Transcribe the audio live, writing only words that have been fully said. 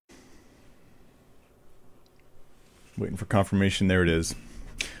Waiting for confirmation. There it is.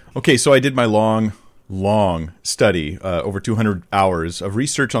 Okay, so I did my long study, over 200 hours of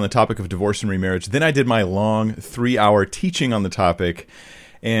research on the topic of divorce and remarriage. Then I did my long 3-hour teaching on the topic,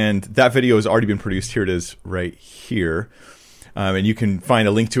 and that video has already been produced. Here it is right here. And you can find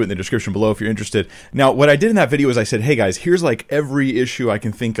a link to it in the description below if you're interested. Now, what I did in that video is I said, hey guys, here's like every issue I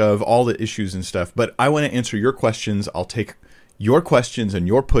can think of, all the issues and stuff, but I want to answer your questions. I'll take your questions and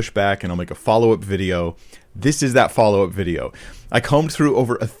your pushback, and I'll make a follow-up video. This is that follow-up video. I combed through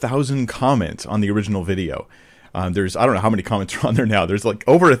over 1,000 comments on the original video. I don't know how many comments are on there now. There's like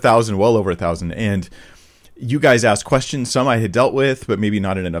over 1,000, well over 1,000. And you guys asked questions. Some I had dealt with, but maybe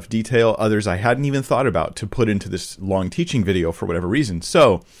not in enough detail. Others I hadn't even thought about to put into this long teaching video for whatever reason.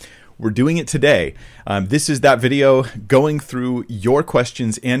 So we're doing it today. This is that video going through your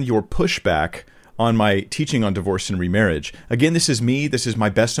questions and your pushback on my teaching on divorce and remarriage. Again, this is me. This is my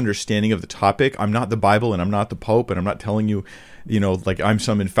best understanding of the topic. I'm not the Bible and I'm not the Pope, and I'm not telling you, like I'm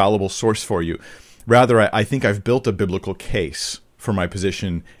some infallible source for you. Rather, I think I've built a biblical case for my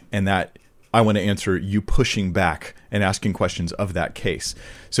position, and that I want to answer you pushing back and asking questions of that case.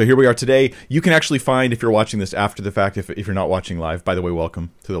 So here we are today. You can actually find, if you're watching this after the fact, if you're not watching live, by the way,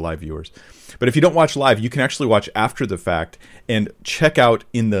 welcome to the live viewers. But if you don't watch live, you can actually watch after the fact and check out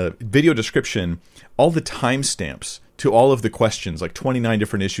in the video description all the timestamps to all of the questions, like 29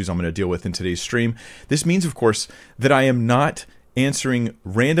 different issues I'm going to deal with in today's stream. This means, of course, that I am not answering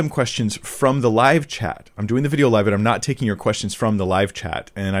random questions from the live chat. I'm doing the video live, but I'm not taking your questions from the live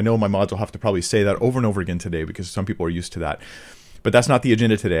chat. And I know my mods will have to probably say that over and over again today because some people are used to that. But that's not the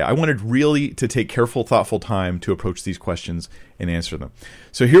agenda today. I wanted really to take careful, thoughtful time to approach these questions and answer them.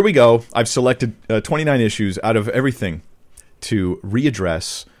 So here we go. I've selected 29 issues out of everything to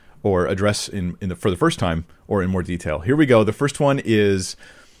readdress or address for the first time or in more detail. Here we go. The first one is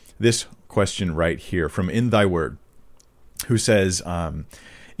this question right here from In Thy Word, who says,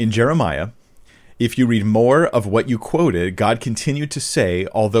 in Jeremiah, if you read more of what you quoted, God continued to say,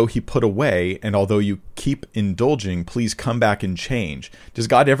 although he put away, and although you keep indulging, please come back and change. Does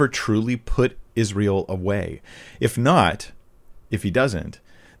God ever truly put Israel away? If not, if he doesn't,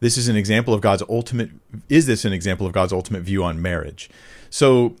 is this an example of God's ultimate view on marriage?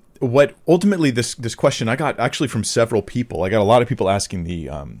 So what ultimately this question I got actually from several people. I got a lot of people asking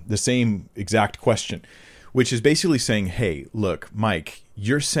the same exact question, which is basically saying, hey, look, Mike,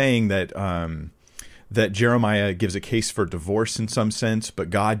 you're saying that that Jeremiah gives a case for divorce in some sense, but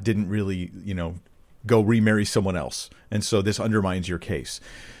God didn't really, go remarry someone else. And so this undermines your case.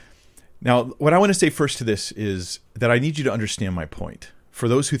 Now, what I want to say first to this is that I need you to understand my point. For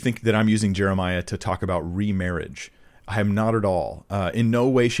those who think that I'm using Jeremiah to talk about remarriage, I am not at all. In no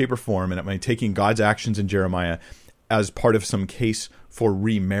way, shape, or form, and am I taking God's actions in Jeremiah as part of some case for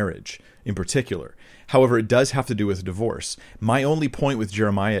remarriage in particular. However, it does have to do with divorce. My only point with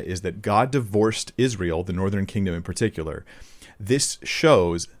Jeremiah is that God divorced Israel, the northern kingdom in particular. This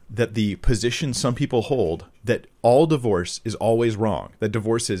shows that the position some people hold, that all divorce is always wrong, that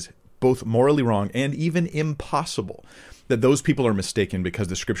divorce is both morally wrong and even impossible, that those people are mistaken because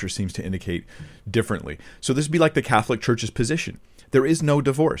the scripture seems to indicate differently. So this would be like the Catholic Church's position. There is no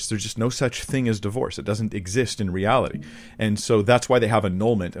divorce. There's just no such thing as divorce. It doesn't exist in reality. And so that's why they have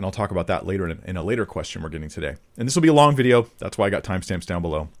annulment, and I'll talk about that later in a later question we're getting today. And this will be a long video. That's why I got timestamps down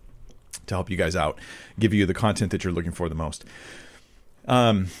below to help you guys out, give you the content that you're looking for the most.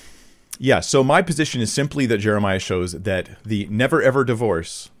 So my position is simply that Jeremiah shows that the never ever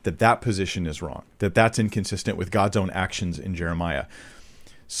divorce, that position is wrong, that's inconsistent with God's own actions in Jeremiah.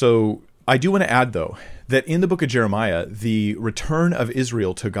 So I do want to add, though, that in the book of Jeremiah, the return of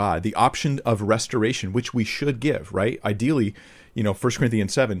Israel to God, the option of restoration, which we should give, right? Ideally, 1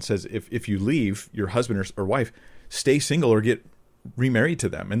 Corinthians 7 says if you leave your husband or wife, stay single or get remarried to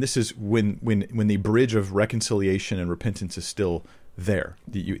them. And this is when the bridge of reconciliation and repentance is still there.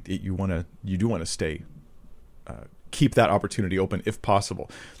 You do want to stay, keep that opportunity open if possible,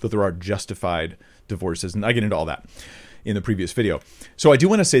 that there are justified divorces. And I get into all that in the previous video. So I do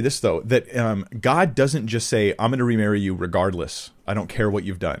want to say this, though, that God doesn't just say, I'm going to remarry you regardless. I don't care what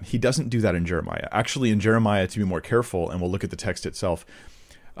you've done. He doesn't do that in Jeremiah. Actually, in Jeremiah, to be more careful, and we'll look at the text itself,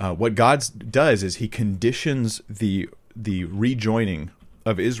 what God does is he conditions the rejoining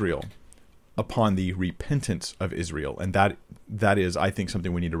of Israel upon the repentance of Israel. And that is, I think,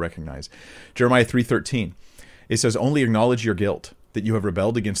 something we need to recognize. Jeremiah 3:13, it says, only acknowledge your guilt, that you have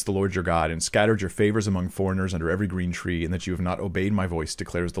rebelled against the Lord your God and scattered your favors among foreigners under every green tree, and that you have not obeyed my voice,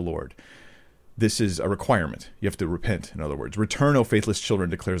 declares the Lord. This is a requirement. You have to repent, in other words. Return, O faithless children,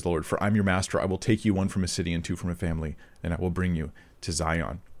 declares the Lord, for I'm your master. I will take you one from a city and two from a family, and I will bring you to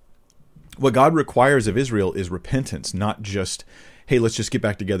Zion. What God requires of Israel is repentance, not just, hey, let's just get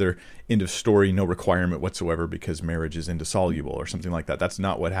back together, end of story, no requirement whatsoever because marriage is indissoluble or something like that. That's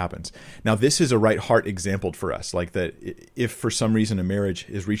not what happens. Now, this is a right heart example for us, like that if for some reason a marriage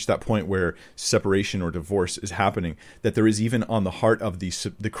has reached that point where separation or divorce is happening, that there is even on the heart of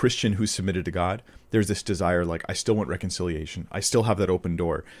the Christian who's submitted to God, there's this desire like, I still want reconciliation. I still have that open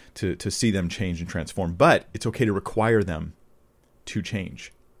door to see them change and transform, but it's okay to require them to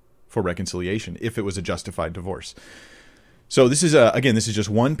change for reconciliation if it was a justified divorce. So this is, this is just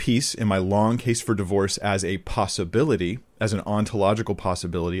one piece in my long case for divorce as a possibility, as an ontological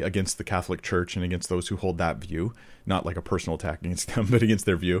possibility against the Catholic Church and against those who hold that view, not like a personal attack against them, but against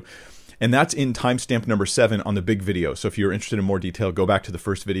their view. And that's in timestamp number 7 on the big video. So if you're interested in more detail, go back to the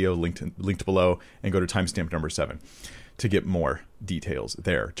first video linked below and go to timestamp number 7 to get more details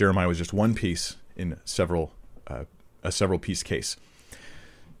there. Jeremiah was just one piece in a several piece case.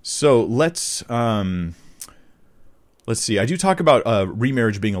 So let's see. I do talk about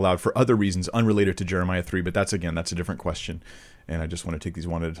remarriage being allowed for other reasons unrelated to Jeremiah 3, but that's a different question, and I just want to take these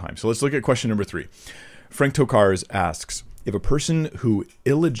one at a time. So let's look at question number 3. Frank Tokars asks, if a person who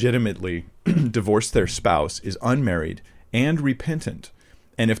illegitimately divorced their spouse is unmarried and repentant,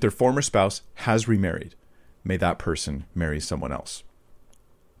 and if their former spouse has remarried, may that person marry someone else?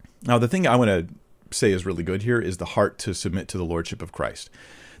 Now, the thing I want to say is really good here is the heart to submit to the lordship of Christ.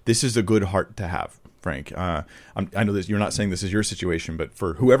 This is a good heart to have, Frank. I know that you're not saying this is your situation, but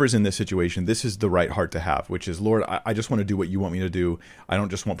for whoever's in this situation, this is the right heart to have, which is, Lord, I just want to do what you want me to do. I don't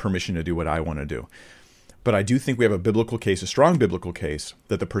just want permission to do what I want to do. But I do think we have a biblical case, a strong biblical case,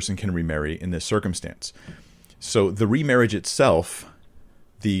 that the person can remarry in this circumstance. So the remarriage itself,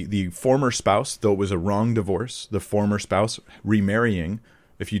 the former spouse, though it was a wrong divorce, the former spouse remarrying,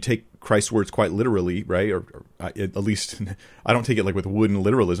 if you take Christ's words quite literally, right, or at least I don't take it like with wooden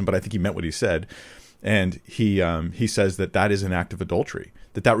literalism, but I think he meant what he said. And he says that is an act of adultery,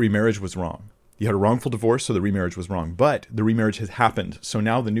 that remarriage was wrong. You had a wrongful divorce, so the remarriage was wrong. But the remarriage has happened. So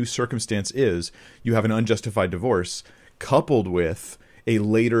now the new circumstance is you have an unjustified divorce coupled with a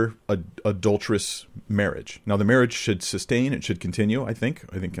later adulterous marriage. Now the marriage should sustain, it should continue, I think,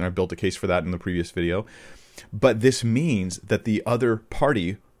 and I built a case for that in the previous video. But this means that the other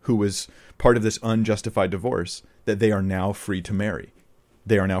party who was part of this unjustified divorce, that they are now free to marry.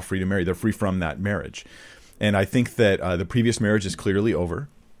 They are now free to marry. They're free from that marriage. And I think that the previous marriage is clearly over,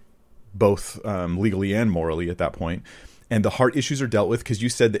 both legally and morally at that point. And the heart issues are dealt with because you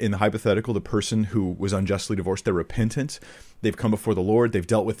said that in the hypothetical, the person who was unjustly divorced, they're repentant. They've come before the Lord. They've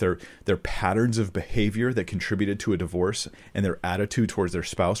dealt with their patterns of behavior that contributed to a divorce and their attitude towards their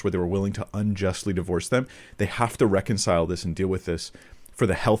spouse where they were willing to unjustly divorce them. They have to reconcile this and deal with this for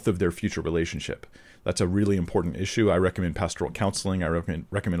the health of their future relationship. That's a really important issue. I recommend pastoral counseling. I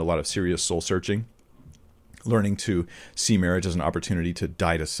recommend a lot of serious soul searching, learning to see marriage as an opportunity to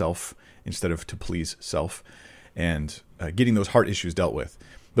die to self instead of to please self, and getting those heart issues dealt with.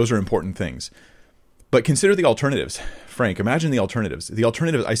 Those are important things. But consider the alternatives. Frank, imagine the alternatives.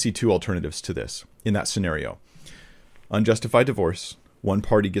 I see 2 alternatives to this in that scenario. Unjustified divorce, one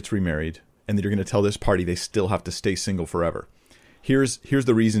party gets remarried, and then you're going to tell this party they still have to stay single forever. Here's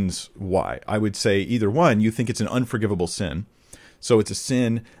the reasons why. I would say either one, you think it's an unforgivable sin. So it's a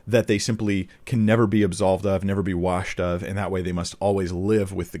sin that they simply can never be absolved of, never be washed of, and that way they must always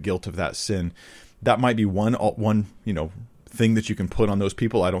live with the guilt of that sin. That might be one thing that you can put on those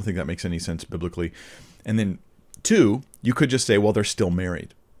people. I don't think that makes any sense biblically. And then 2, you could just say, well, they're still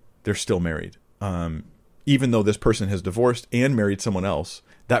married. They're still married. Even though this person has divorced and married someone else,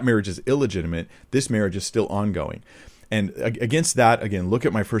 that marriage is illegitimate. This marriage is still ongoing. And against that, again, look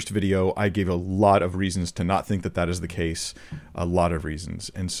at my first video. I gave a lot of reasons to not think that is the case, a lot of reasons.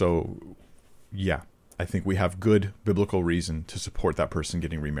 And so, yeah, I think we have good biblical reason to support that person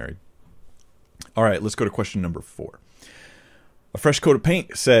getting remarried. All right, let's go to question number 4. A Fresh Coat of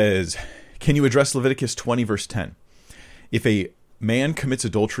Paint says, can you address Leviticus 20, verse 10? If a man commits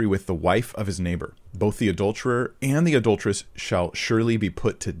adultery with the wife of his neighbor, both the adulterer and the adulteress shall surely be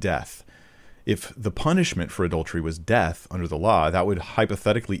put to death. If the punishment for adultery was death under the law, that would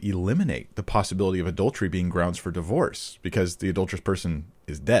hypothetically eliminate the possibility of adultery being grounds for divorce because the adulterous person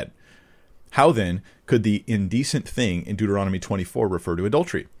is dead. How then could the indecent thing in Deuteronomy 24 refer to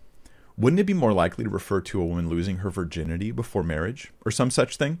adultery? Wouldn't it be more likely to refer to a woman losing her virginity before marriage or some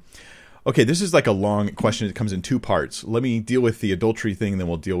such thing? Okay, this is like a long question. It comes in 2 parts. Let me deal with the adultery thing, then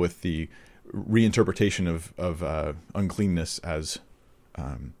we'll deal with the reinterpretation of uncleanness as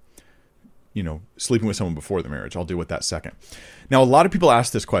sleeping with someone before the marriage. I'll deal with that second. Now, a lot of people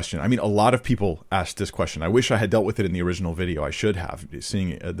ask this question. I mean, a lot of people ask this question. I wish I had dealt with it in the original video. I should have,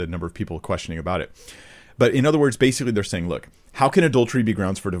 seeing the number of people questioning about it. But in other words, basically they're saying, look, how can adultery be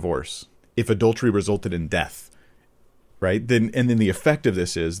grounds for divorce if adultery resulted in death? Right? Then the effect of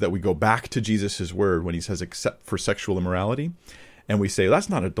this is that we go back to Jesus' word when he says, except for sexual immorality. And we say, that's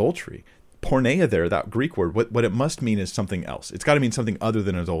not adultery. Porneia there, that Greek word, what it must mean is something else. It's got to mean something other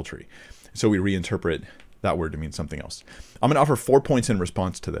than adultery. So we reinterpret that word to mean something else. I'm going to offer 4 points in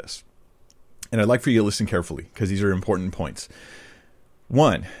response to this. And I'd like for you to listen carefully because these are important points.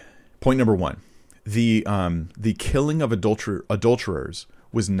 Point number one, the killing of adulterers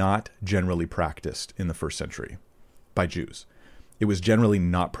was not generally practiced in the first century by Jews. It was generally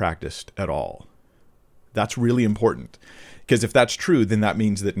not practiced at all. That's really important because if that's true, then that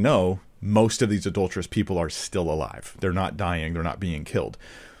means that most of these adulterous people are still alive. They're not dying. They're not being killed.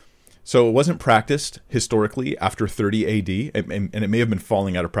 So it wasn't practiced historically after 30 AD, and it may have been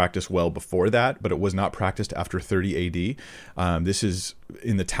falling out of practice well before that, but it was not practiced after 30 AD. This is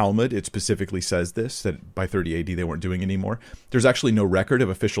in the Talmud. It specifically says this, that by 30 AD they weren't doing anymore. There's actually no record of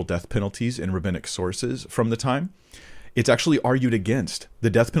official death penalties in rabbinic sources from the time. It's actually argued against. The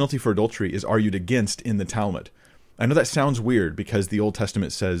death penalty for adultery is argued against in the Talmud. I know that sounds weird because the Old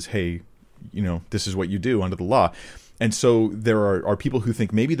Testament says, hey, this is what you do under the law. And so there are people who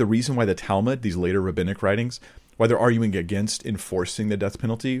think maybe the reason why the Talmud, these later rabbinic writings, why they're arguing against enforcing the death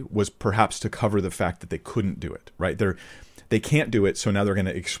penalty was perhaps to cover the fact that they couldn't do it, right? They can't do it, so now they're going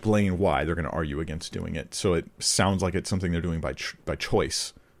to explain why they're going to argue against doing it. So it sounds like it's something they're doing by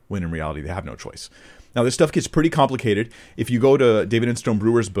choice, when in reality they have no choice. Now, this stuff gets pretty complicated. If you go to David and Stone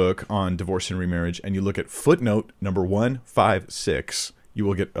Brewer's book on divorce and remarriage and you look at footnote number 156, you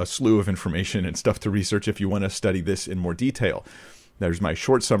will get a slew of information and stuff to research if you want to study this in more detail. There's my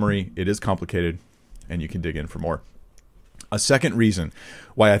short summary. It is complicated, and you can dig in for more. A second reason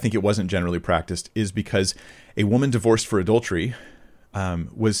why I think it wasn't generally practiced is because a woman divorced for adultery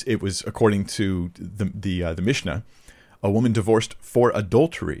was according to the Mishnah, a woman divorced for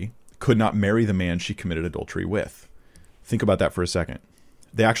adultery could not marry the man she committed adultery with. Think about that for a second.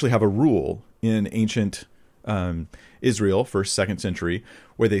 They actually have a rule in ancient Israel, 1st, 2nd century,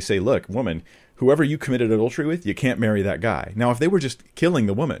 where they say, look, woman, whoever you committed adultery with, you can't marry that guy. Now, if they were just killing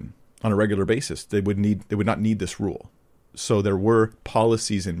the woman on a regular basis, they would not need this rule. So there were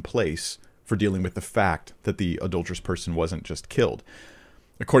policies in place for dealing with the fact that the adulterous person wasn't just killed.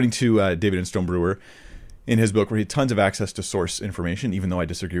 According to David and Stone Brewer, in his book, where he had tons of access to source information, even though I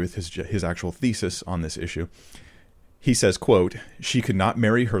disagree with his actual thesis on this issue, he says, quote, she could not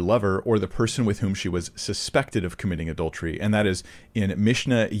marry her lover or the person with whom she was suspected of committing adultery. And that is in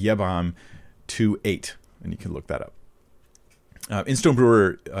Mishnah Yebam 2:8. And you can look that up. In Stone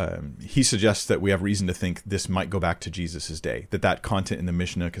Brewer, he suggests that we have reason to think this might go back to Jesus' day, that content in the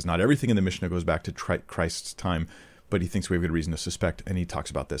Mishnah, because not everything in the Mishnah goes back to Christ's time, but he thinks we have good reason to suspect, and he talks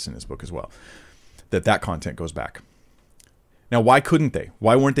about this in his book as well, that content goes back. Now, why couldn't they?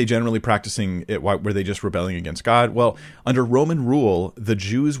 Why weren't they generally practicing it? Why were they just rebelling against God? Well, under Roman rule, the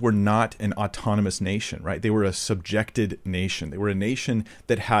Jews were not an autonomous nation, right? They were a subjected nation. They were a nation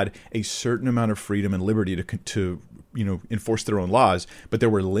that had a certain amount of freedom and liberty to enforce their own laws, but there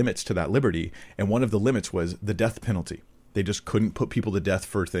were limits to that liberty, and one of the limits was the death penalty. They just couldn't put people to death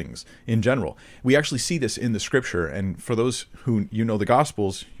for things in general. We actually see this in the scripture, and for those who the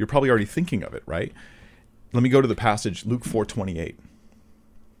Gospels, you're probably already thinking of it, right? Let me go to the passage, Luke 4:28,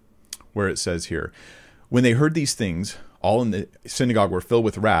 where it says here, when they heard these things, all in the synagogue were filled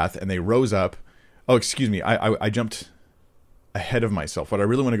with wrath, and they rose up. Oh, excuse me, I jumped ahead of myself. What I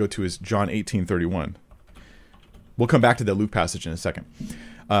really want to go to is John 18:31. We'll come back to the Luke passage in a second.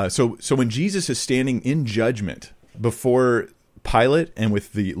 So when Jesus is standing in judgment before Pilate and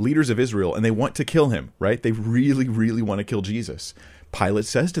with the leaders of Israel, and they want to kill him, right? They really, really want to kill Jesus. Pilate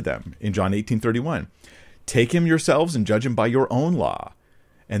says to them in John 18:31, take him yourselves and judge him by your own law.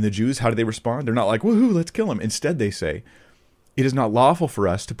 And the Jews, how do they respond? They're not like, woohoo, let's kill him. Instead, they say, it is not lawful for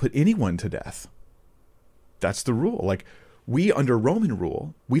us to put anyone to death. That's the rule. Like, we, under Roman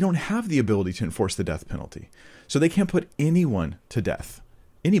rule, we don't have the ability to enforce the death penalty. So they can't put anyone to death,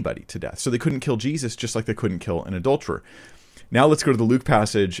 anybody to death. So they couldn't kill Jesus just like they couldn't kill an adulterer. Now let's go to the Luke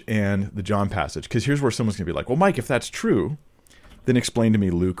passage and the John passage, because here's where someone's going to be like, well, Mike, if that's true, then explain to me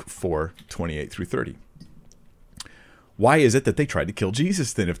Luke 4:28 through 30. Why is it that they tried to kill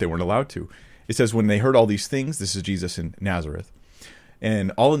Jesus then if they weren't allowed to? It says, when they heard all these things, this is Jesus in Nazareth,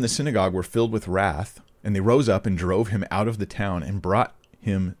 and all in the synagogue were filled with wrath, and they rose up and drove him out of the town and brought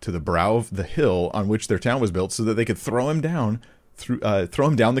him to the brow of the hill on which their town was built so that they could throw him down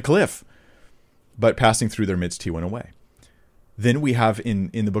the cliff. but passing through their midst, he went away. Then we have in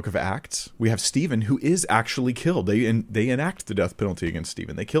the book of Acts, we have Stephen, who is actually killed. They enact the death penalty against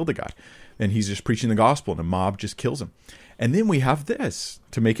Stephen. They kill the guy, and he's just preaching the gospel, and a mob just kills him. And then we have this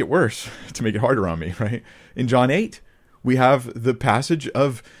to make it worse, to make it harder on me, right? In John 8, we have the passage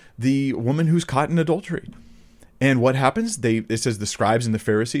of the woman who's caught in adultery. And what happens? It says the scribes and the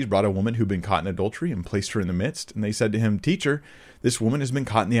Pharisees brought a woman who'd been caught in adultery and placed her in the midst. And they said to him, "Teacher, this woman has been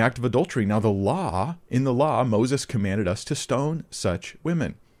caught in the act of adultery. Now in the law, Moses commanded us to stone such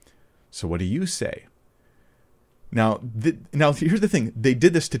women. So what do you say?" Now here's the thing. They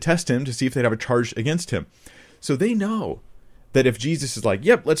did this to test him, to see if they'd have a charge against him. So they know that if Jesus is like,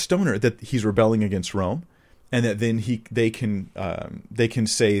 "Yep, let's stone her," that he's rebelling against Rome. And that then they can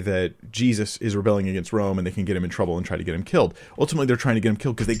say that Jesus is rebelling against Rome, and they can get him in trouble and try to get him killed. Ultimately, they're trying to get him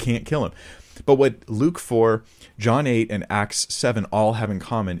killed because they can't kill him. But what Luke 4, John 8, and Acts 7 all have in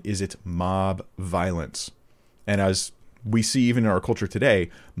common is it's mob violence. And as we see even in our culture today,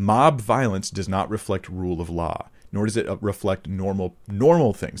 mob violence does not reflect rule of law, nor does it reflect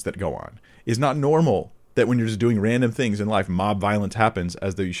normal things that go on. It's not normal that when you're just doing random things in life, mob violence happens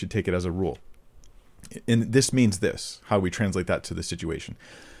as though you should take it as a rule. And this means this, how we translate that to the situation.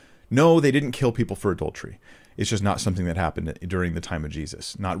 No, they didn't kill people for adultery. It's just not something that happened during the time of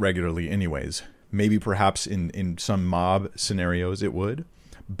Jesus. Not regularly anyways. Maybe perhaps in some mob scenarios it would.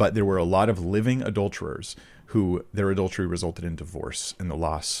 But there were a lot of living adulterers who their adultery resulted in divorce and the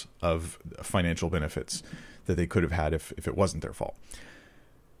loss of financial benefits that they could have had if it wasn't their fault.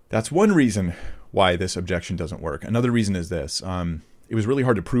 That's one reason why this objection doesn't work. Another reason is this. It was really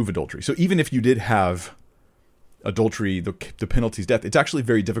hard to prove adultery. So even if you did have adultery, the penalty is death, it's actually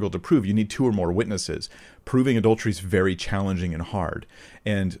very difficult to prove. You need 2 or more witnesses. Proving adultery is very challenging and hard.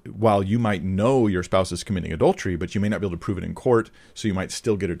 And while you might know your spouse is committing adultery, but you may not be able to prove it in court, so you might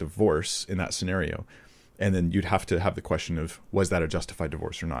still get a divorce in that scenario. And then you'd have to have the question of, was that a justified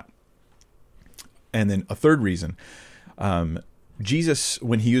divorce or not? And then a third reason, Jesus,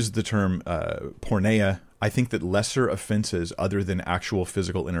 when he used the term porneia, I think that lesser offenses other than actual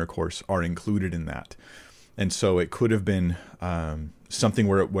physical intercourse are included in that. And so it could have been something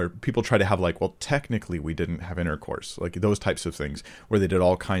where people try to have like, well, technically we didn't have intercourse, like those types of things, where they did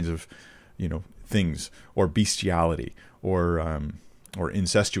all kinds of, things, or bestiality, or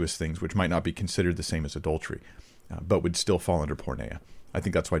incestuous things, which might not be considered the same as adultery, but would still fall under porneia. I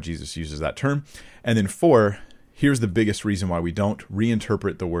think that's why Jesus uses that term. And then 4, here's the biggest reason why we don't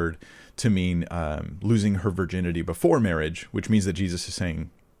reinterpret the word to mean losing her virginity before marriage, which means that Jesus is saying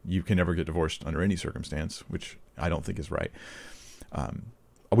you can never get divorced under any circumstance, which I don't think is right.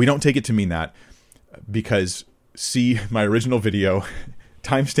 We don't take it to mean that because see my original video,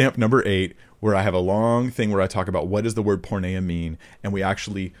 timestamp number 8, where I have a long thing where I talk about what does the word porneia mean, and we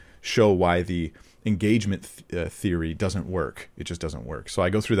actually show why the engagement theory doesn't work. It just doesn't work. So I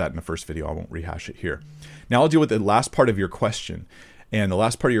go through that in the first video. I won't rehash it here. Now I'll deal with the last part of your question. And the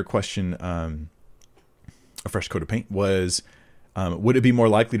last part of your question, a fresh coat of paint, was, would it be more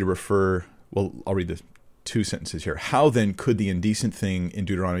likely to refer, well, I'll read the 2 sentences here. How then could the indecent thing in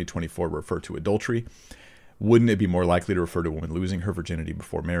Deuteronomy 24 refer to adultery? Wouldn't it be more likely to refer to a woman losing her virginity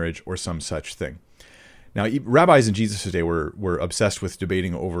before marriage or some such thing? Now, rabbis in Jesus' day were obsessed with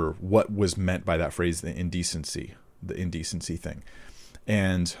debating over what was meant by that phrase, the indecency thing.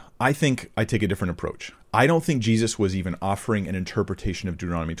 And I think I take a different approach. I don't think Jesus was even offering an interpretation of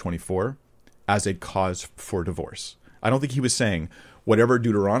Deuteronomy 24 as a cause for divorce. I don't think he was saying whatever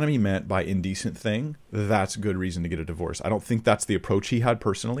Deuteronomy meant by indecent thing, that's good reason to get a divorce. I don't think that's the approach he had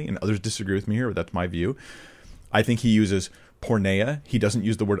personally, and others disagree with me here, but that's my view. I think he uses porneia. He doesn't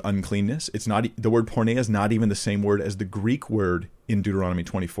use the word uncleanness. The word porneia is not even the same word as the Greek word in Deuteronomy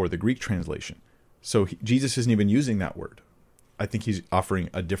 24, the Greek translation. So Jesus isn't even using that word. I think he's offering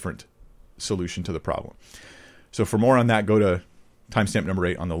a different solution to the problem. So for more on that, go to timestamp number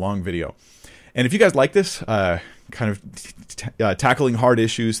 8 on the long video. And if you guys like this, kind of tackling hard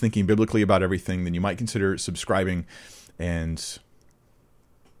issues, thinking biblically about everything, then you might consider subscribing and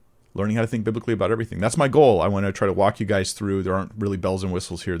learning how to think biblically about everything. That's my goal. I want to try to walk you guys through. There aren't really bells and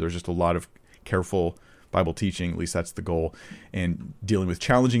whistles here. There's just a lot of careful Bible teaching. At least that's the goal. And dealing with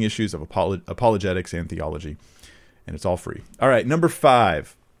challenging issues of apologetics and theology. And it's all free. All right, number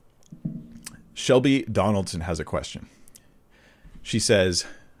 5. Shelby Donaldson has a question. She says,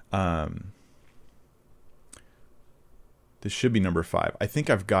 this should be number 5. I think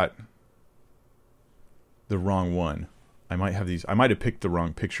I've got the wrong one. I might have picked the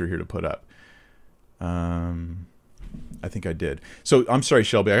wrong picture here to put up. I think I did. So I'm sorry,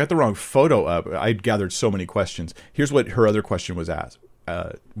 Shelby. I got the wrong photo up. I gathered so many questions. Here's what her other question was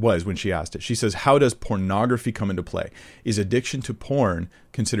was when she asked it. She says, how does pornography come into play? Is addiction to porn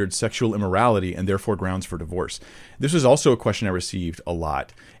considered sexual immorality and therefore grounds for divorce? This was also a question I received a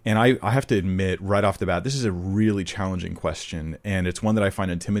lot. And I have to admit right off the bat, this is a really challenging question. And it's one that I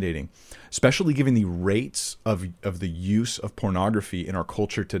find intimidating, especially given the rates of the use of pornography in our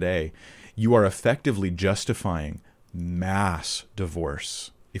culture today. You are effectively justifying mass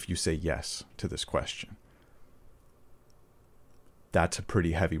divorce if you say yes to this question. That's a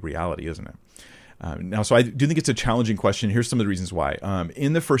pretty heavy reality, isn't it? Now, so I do think it's a challenging question. Here's some of the reasons why.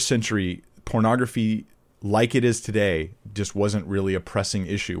 In the first century, pornography, like it is today, just wasn't really a pressing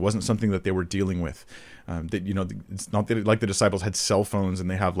issue. It wasn't something that they were dealing with. It's not that like the disciples had cell phones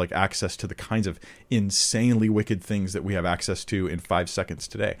and they have like access to the kinds of insanely wicked things that we have access to in 5 seconds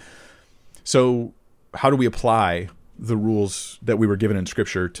today. So how do we apply the rules that we were given in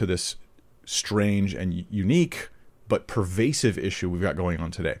Scripture to this strange and unique but pervasive issue we've got going on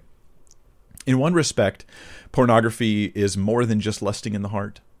today? In one respect, pornography is more than just lusting in the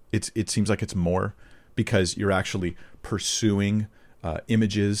heart. It seems like it's more, because you're actually pursuing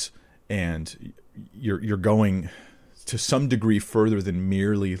images, and you're going to some degree further than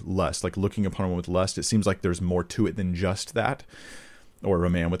merely lust, like looking upon one with lust. It seems like there's more to it than just that, or a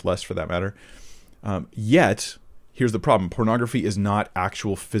man with lust for that matter. Yet, here's the problem. Pornography is not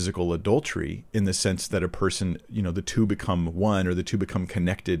actual physical adultery in the sense that a person, the two become one, or the two become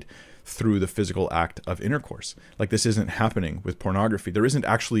connected through the physical act of intercourse. Like, this isn't happening with pornography. There isn't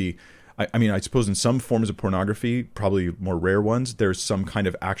actually, I suppose in some forms of pornography, probably more rare ones, there's some kind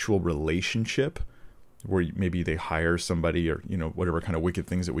of actual relationship where maybe they hire somebody, or, whatever kind of wicked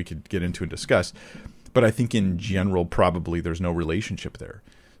things that we could get into and discuss. But I think in general, probably there's no relationship there.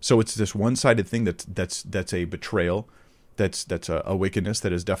 So it's this one-sided thing that's a betrayal, that's a wickedness,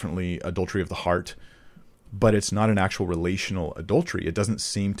 that is definitely adultery of the heart, but it's not an actual relational adultery. It doesn't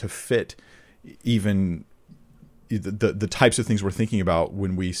seem to fit even the types of things we're thinking about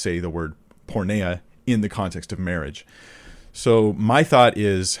when we say the word porneia in the context of marriage. So my thought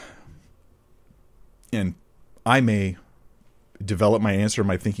is, and I may develop my answer,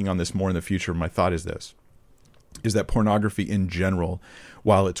 my thinking on this more in the future, my thought is this, is that pornography in general,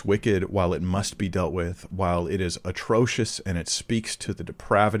 while it's wicked, while it must be dealt with, while it is atrocious and it speaks to the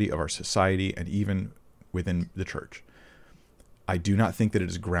depravity of our society and even within the church, I do not think that it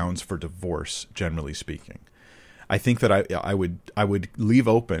is grounds for divorce, generally speaking. I think that I would leave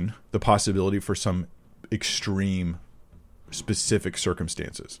open the possibility for some extreme specific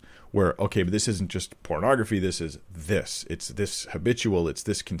circumstances where, okay, but this isn't just pornography, it's this habitual, it's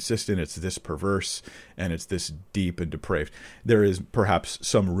this consistent, it's this perverse, and it's this deep and depraved. There is perhaps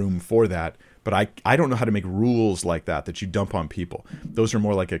some room for that, but I don't know how to make rules like that you dump on people. Those are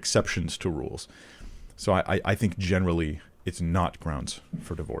more like exceptions to rules. So I think generally it's not grounds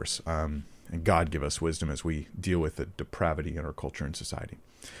for divorce. And God give us wisdom as we deal with the depravity in our culture and society.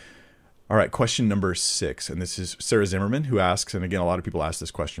 All right, question number 6, and this is Sarah Zimmerman who asks, and again, a lot of people ask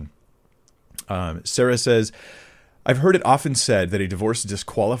this question. Sarah says, I've heard it often said that a divorce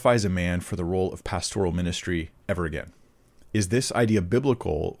disqualifies a man for the role of pastoral ministry ever again. Is this idea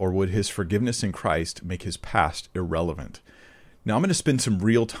biblical, or would his forgiveness in Christ make his past irrelevant? Now, I'm going to spend some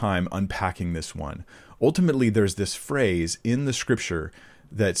real time unpacking this one. Ultimately, there's this phrase in the Scripture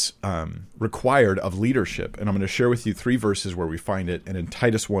that's required of leadership. And I'm going to share with you 3 verses where we find it. And in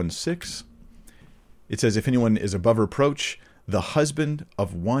Titus 1:6, it says, if anyone is above reproach, the husband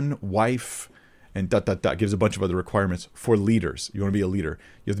of one wife, and ... gives a bunch of other requirements for leaders. You want to be a leader,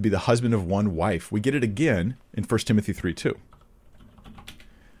 you have to be the husband of one wife. We get it again in 1 Timothy 3:2,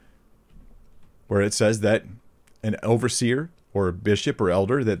 where it says that an overseer or a bishop or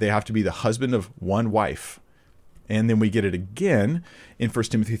elder, that they have to be the husband of one wife. And then we get it again in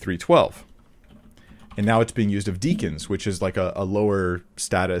 1 Timothy 3:12. And now it's being used of deacons, which is like a lower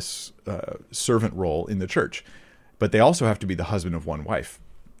status servant role in the church. But they also have to be the husband of one wife.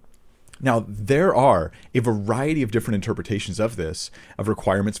 Now, there are a variety of different interpretations of this, of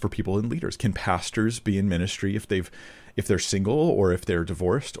requirements for people and leaders. Can pastors be in ministry if they're single, or if they're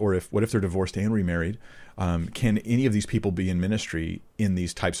divorced, or what if they're divorced and remarried? Can any of these people be in ministry in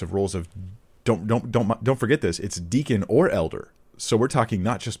these types of roles of don't forget this, it's deacon or elder. So we're talking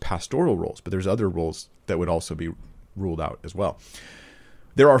not just pastoral roles, but there's other roles that would also be ruled out as well.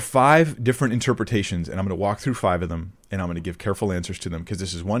 There are 5 different interpretations, and I'm going to walk through 5 of them, and I'm going to give careful answers to them, because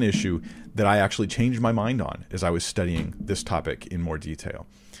this is one issue that I actually changed my mind on as I was studying this topic in more detail.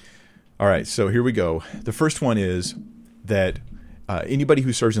 All right, so here we go. The first one is that anybody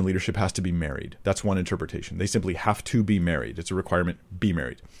who serves in leadership has to be married. That's one interpretation. They simply have to be married. It's a requirement, be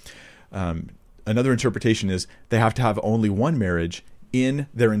married. Another interpretation is they have to have only one marriage in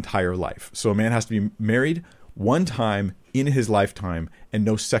their entire life. So a man has to be married one time in his lifetime and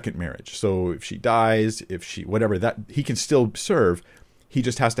no second marriage. So if she dies, if she, whatever, that he can still serve. He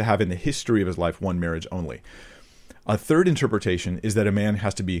just has to have in the history of his life one marriage only. A third interpretation is that a man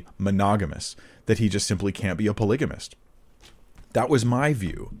has to be monogamous, that he just simply can't be a polygamist. That was my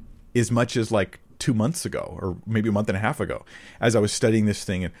view as much as like 2 months ago, or maybe a month and a half ago, as I was studying this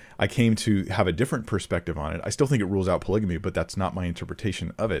thing, and I came to have a different perspective on it. I still think it rules out polygamy, but that's not my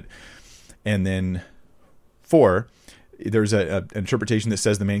interpretation of it. And then 4, there's an interpretation that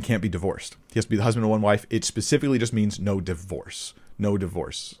says the man can't be divorced. He has to be the husband of one wife. It specifically just means no divorce. No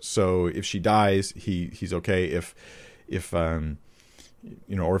divorce. So if she dies, he's okay. If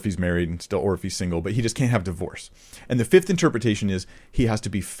or if he's married and still, or if he's single, but he just can't have divorce. And the 5th interpretation is he has to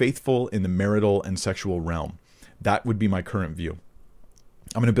be faithful in the marital and sexual realm. That would be my current view.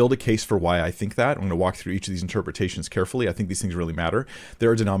 I'm going to build a case for why I think that. I'm going to walk through each of these interpretations carefully. I think these things really matter. There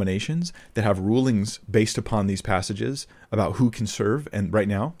are denominations that have rulings based upon these passages about who can serve. And right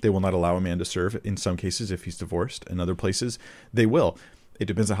now, they will not allow a man to serve in some cases if he's divorced. In other places, they will. It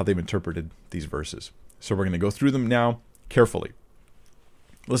depends on how they've interpreted these verses. So we're going to go through them now carefully.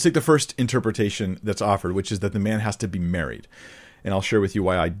 Let's take the first interpretation that's offered, which is that the man has to be married. And I'll share with you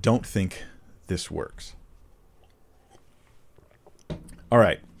why I don't think this works. All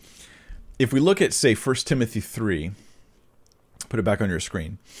right. If we look at, say, 1 Timothy 3, put it back on your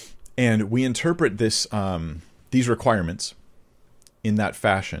screen, and we interpret this these requirements in that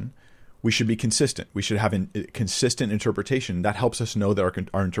fashion, we should be consistent. We should have a consistent interpretation. That helps us know that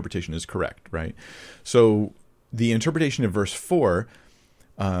our interpretation is correct, right? So the interpretation of verse 4,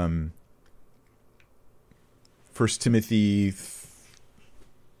 1 Timothy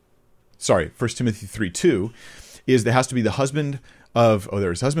 3:2, is there has to be the husband of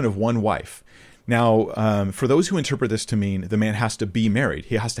one wife. Now, for those who interpret this to mean the man has to be married,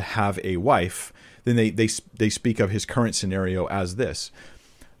 he has to have a wife, then they speak of his current scenario as this.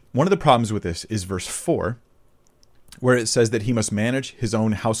 One of the problems with this is verse 4, where it says that he must manage his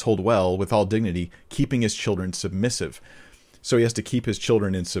own household well with all dignity, keeping his children submissive. So he has to keep his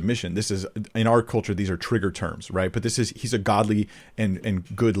children in submission. This is, in our culture, these are trigger terms, right? But he's a godly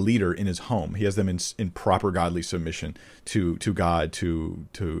and good leader in his home. He has them in proper godly submission to God, to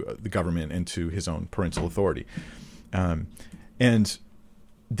the government, and to his own parental authority. And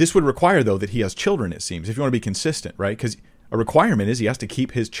this would require, though, that he has children, it seems, if you want to be consistent, right? Because a requirement is he has to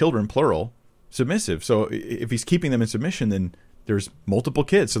keep his children, plural, submissive. So if he's keeping them in submission, then there's multiple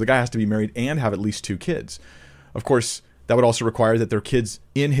kids. So the guy has to be married and have at least 2 kids. Of course, that would also require that they're kids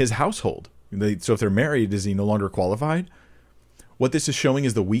in his household. So if they're married, is he no longer qualified? What this is showing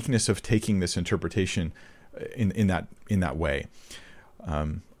is the weakness of taking this interpretation in that way.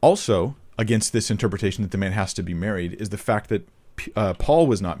 Also, against this interpretation that the man has to be married is the fact that Paul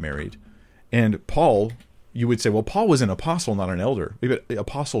was not married. And Paul, you would say, well, Paul was an apostle, not an elder. But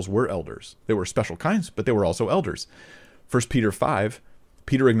apostles were elders. They were special kinds, but they were also elders. 1 Peter 5,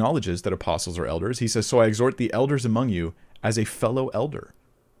 Peter acknowledges that apostles are elders. He says, so I exhort the elders among you as a fellow elder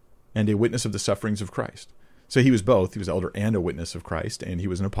and a witness of the sufferings of Christ. So he was both. He was elder and a witness of Christ, and he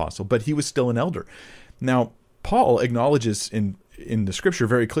was an apostle, but he was still an elder. Now, Paul acknowledges in the scripture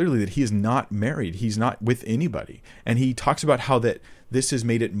very clearly that he is not married. He's not with anybody. And he talks about how that this has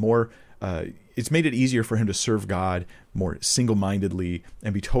made it more, it's made it easier for him to serve God more single-mindedly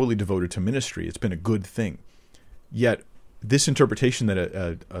and be totally devoted to ministry. It's been a good thing. Yet, this interpretation that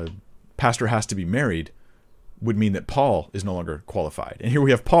a pastor has to be married would mean that Paul is no longer qualified. And here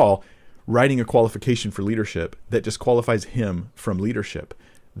we have Paul writing a qualification for leadership that disqualifies him from leadership.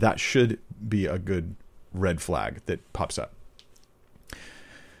 That should be a good red flag that pops up.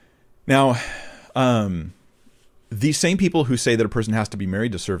 Now, these same people who say that a person has to be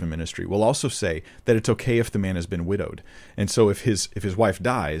married to serve in ministry will also say that it's okay if the man has been widowed. And so if his wife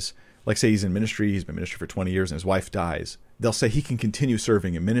dies, like say he's in ministry, he's been in ministry for 20 years and his wife dies, they'll say he can continue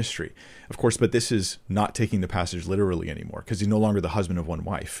serving in ministry. Of course, but this is not taking the passage literally anymore because he's no longer the husband of one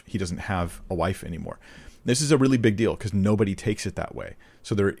wife. He doesn't have a wife anymore. This is a really big deal because nobody takes it that way.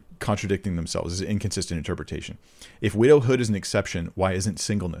 So they're contradicting themselves. It's an inconsistent interpretation. If widowhood is an exception, why isn't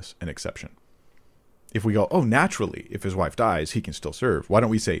singleness an exception? If we go, oh, naturally, if his wife dies, he can still serve. Why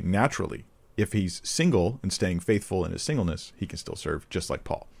don't we say naturally, if he's single and staying faithful in his singleness, he can still serve, just like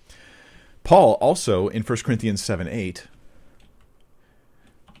Paul. Paul also, in 1 Corinthians 7:8,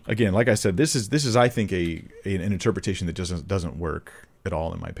 again, like I said, this is I think an interpretation that doesn't work at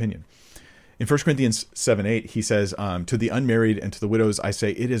all, in my opinion. In 1 Corinthians 7:8, he says, to the unmarried and to the widows, I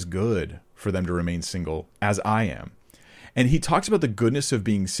say, it is good for them to remain single, as I am. And he talks about the goodness of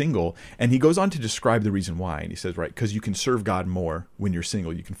being single, and he goes on to describe the reason why. And he says, right, because you can serve God more when you're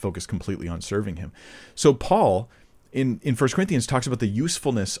single. You can focus completely on serving him. So Paul, in 1 Corinthians, talks about the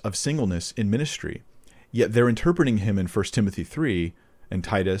usefulness of singleness in ministry. Yet they're interpreting him in 1 Timothy 3 and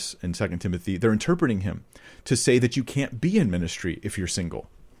Titus and 2 Timothy. They're interpreting him to say that you can't be in ministry if you're single.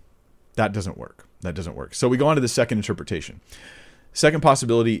 That doesn't work. That doesn't work. So we go on to the second interpretation. Second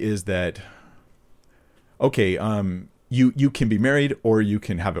possibility is that, okay, you can be married, or you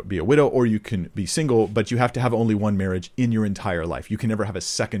can be a widow, or you can be single, but you have to have only one marriage in your entire life. You can never have a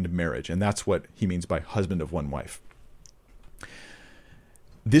second marriage. And that's what he means by husband of one wife.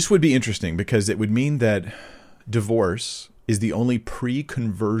 This would be interesting because it would mean that divorce is the only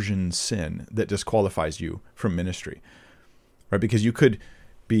pre-conversion sin that disqualifies you from ministry, right? Because you could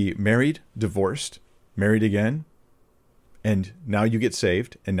be married, divorced, married again, and now you get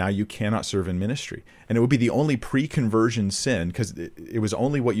saved, and now you cannot serve in ministry. And it would be the only pre-conversion sin, because it was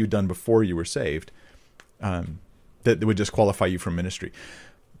only what you'd done before you were saved, that would disqualify you from ministry.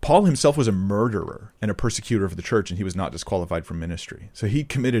 Paul himself was a murderer and a persecutor of the church, and he was not disqualified from ministry. So he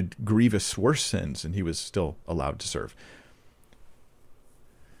committed grievous, worse sins, and he was still allowed to serve.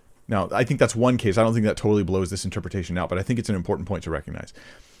 Now, I think that's one case. I don't think that totally blows this interpretation out, but I think it's an important point to recognize.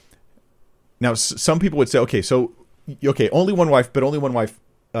 Now, some people would say, okay, only one wife, but only one wife,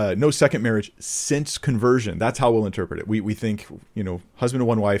 no second marriage since conversion. That's how we'll interpret it. We think, husband of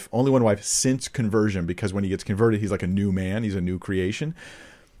one wife, only one wife since conversion, because when he gets converted, he's like a new man. He's a new creation.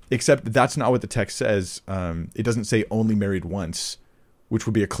 Except that's not what the text says. It doesn't say only married once, which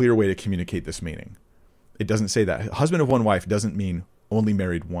would be a clear way to communicate this meaning. It doesn't say that. Husband of one wife doesn't mean only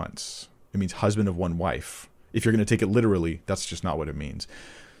married once. It means husband of one wife. If you're going to take it literally, that's just not what it means.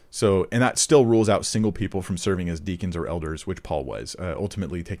 So, and that still rules out single people from serving as deacons or elders, which Paul was.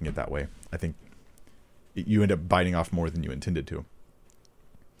 Ultimately, taking it that way, I think you end up biting off more than you intended to.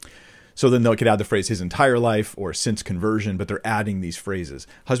 So then they could add the phrase his entire life or since conversion, but they're adding these phrases.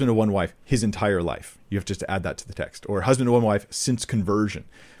 Husband of one wife, his entire life. You have just to add that to the text. Or husband of one wife since conversion,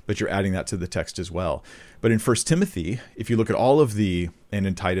 but you're adding that to the text as well. But in 1 Timothy, if you look at and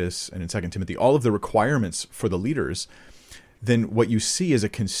in Titus and in 2 Timothy, all of the requirements for the leaders, then what you see is a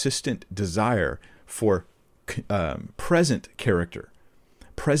consistent desire for present character,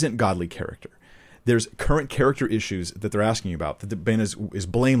 present godly character. There's current character issues that they're asking about, that the man is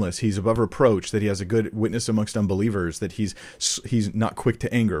blameless, he's above reproach, that he has a good witness amongst unbelievers, that he's not quick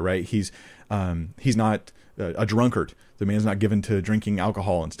to anger, right? He's not a drunkard. The man's not given to drinking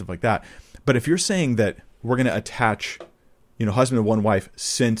alcohol and stuff like that. But if you're saying that we're going to attach, husband of one wife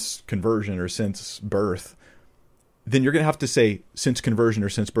since conversion or since birth, then you're going to have to say since conversion or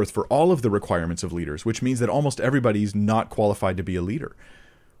since birth for all of the requirements of leaders, which means that almost everybody's not qualified to be a leader.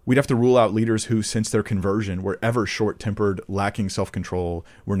 We'd have to rule out leaders who, since their conversion, were ever short-tempered, lacking self-control,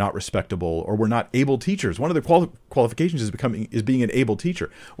 were not respectable, or were not able teachers. One of the qualifications is being an able teacher.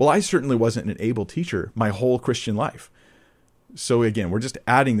 Well, I certainly wasn't an able teacher my whole Christian life. So again, we're just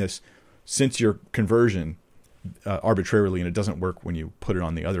adding this since your conversion arbitrarily, and it doesn't work when you put it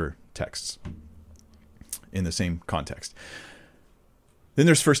on the other texts in the same context. Then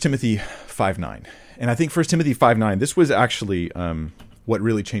there's 1 Timothy 5:9. And I think 1 Timothy 5:9, this was actually what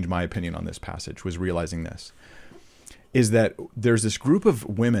really changed my opinion on this passage, was realizing this, is that there's this group of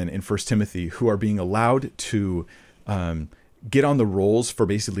women in 1 Timothy who are being allowed to get on the rolls for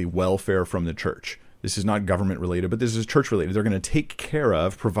basically welfare from the church. This is not government related, but this is church related. They're going to take care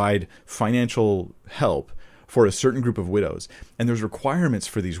of, provide financial help for a certain group of widows. And there's requirements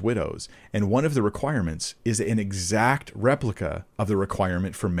for these widows. And one of the requirements is an exact replica of the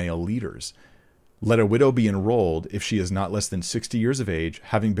requirement for male leaders. Let a widow be enrolled if she is not less than 60 years of age,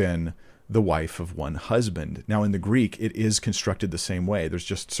 having been the wife of one husband. Now, in the Greek, it is constructed the same way. There's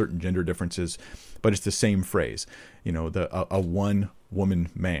just certain gender differences, but it's the same phrase. A one-woman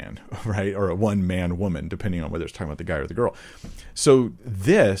man, right? Or a one-man woman, depending on whether it's talking about the guy or the girl. So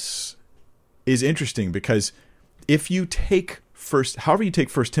this is interesting because if you take however you take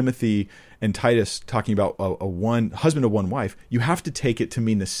 1 Timothy and Titus talking about a one husband of one wife, you have to take it to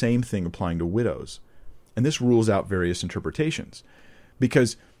mean the same thing applying to widows. And this rules out various interpretations.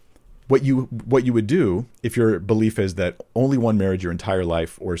 Because what you would do if your belief is that only one marriage your entire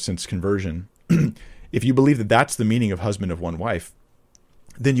life or since conversion, if you believe that that's the meaning of husband of one wife,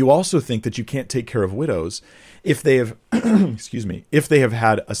 then you also think that you can't take care of widows if they have if they have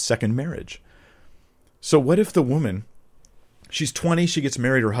had a second marriage. So what if the woman, she's 20, she gets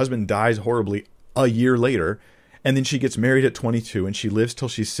married, her husband dies horribly a year later, and then she gets married at 22 and she lives till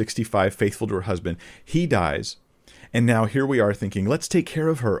she's 65, faithful to her husband. He dies. And now here we are thinking, let's take care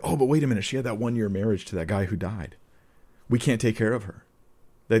of her. Oh, but wait a minute. She had that 1-year marriage to that guy who died. we can't take care of her.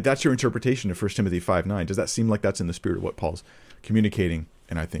 That's your interpretation of 1 Timothy 5:9. Does that seem like that's in the spirit of what Paul's communicating?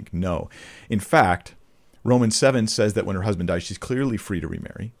 And I think no. In fact, Romans 7 says that when her husband dies, she's clearly free to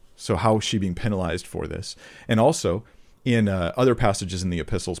remarry. So how is she being penalized for this? And also, in other passages in the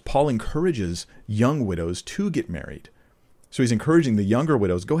epistles, Paul encourages young widows to get married. So he's encouraging the younger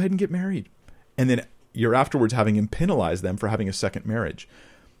widows, go ahead and get married. And then you're afterwards having him penalize them for having a second marriage.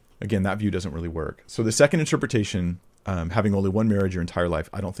 Again, that view doesn't really work. So the second interpretation, having only one marriage your entire life,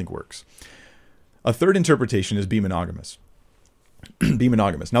 I don't think works. A third interpretation is be monogamous. Be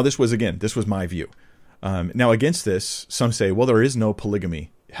monogamous. Now, this was my view. Now, against this, some say, well, there is no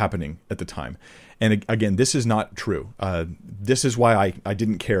polygamy happening at the time. And again, this is not true. This is why I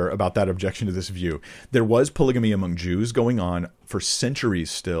didn't care about that objection to this view. There was polygamy among Jews going on for centuries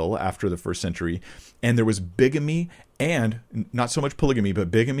still after the first century. And there was bigamy and not so much polygamy, but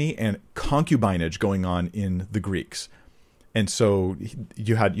bigamy and concubinage going on in the Greeks. And so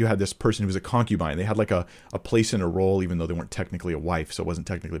you had this person who was a concubine. They had like a place and a role, even though they weren't technically a wife, so it wasn't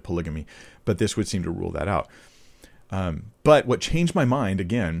technically polygamy. But this would seem to rule that out. But what changed my mind,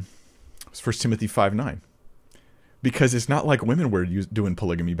 again, was 1 Timothy 5:9. Because it's not like women were doing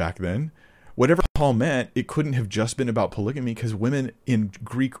polygamy back then. Whatever Paul meant, it couldn't have just been about polygamy, because women in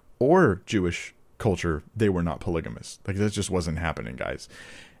Greek or Jewish culture, they were not polygamous. Like, that just wasn't happening, guys.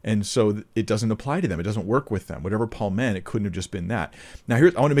 And so it doesn't apply to them. It doesn't work with them. Whatever Paul meant, it couldn't have just been that. Now, I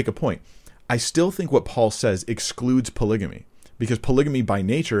want to make a point. I still think what Paul says excludes polygamy, because polygamy by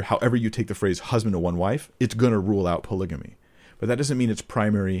nature, however you take the phrase husband to one wife, it's going to rule out polygamy. But that doesn't mean its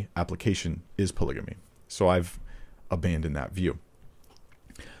primary application is polygamy. So I've abandoned that view.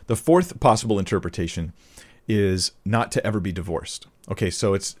 The fourth possible interpretation is not to ever be divorced. Okay,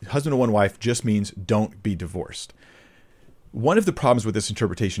 so it's husband to one wife just means don't be divorced. One of the problems with this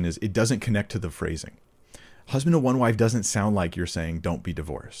interpretation is it doesn't connect to the phrasing. Husband to one wife doesn't sound like you're saying don't be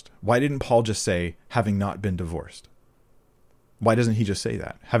divorced. Why didn't Paul just say having not been divorced? Why doesn't he just say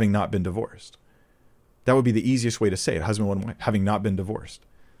that, having not been divorced? That would be the easiest way to say it, husband to one wife, having not been divorced.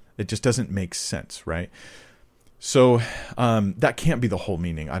 It just doesn't make sense, right? So that can't be the whole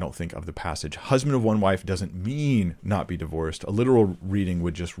meaning, I don't think, of the passage. Husband of one wife doesn't mean not be divorced. A literal reading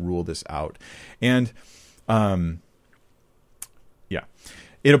would just rule this out. And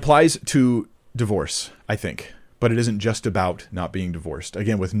it applies to divorce, I think, but it isn't just about not being divorced.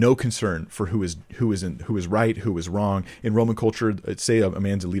 Again, with no concern for who is right, who is wrong. In Roman culture, say a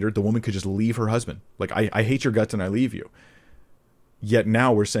man's a leader, the woman could just leave her husband. Like, I hate your guts and I leave you. Yet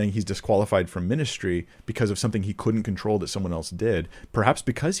now we're saying he's disqualified from ministry because of something he couldn't control that someone else did, perhaps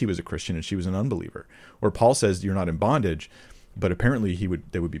because he was a Christian and she was an unbeliever. Or Paul says you're not in bondage, but apparently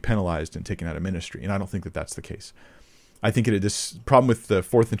they would be penalized and taken out of ministry. And I don't think that that's the case. I think this problem with the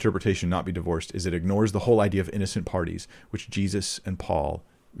fourth interpretation, not be divorced, is it ignores the whole idea of innocent parties, which Jesus and Paul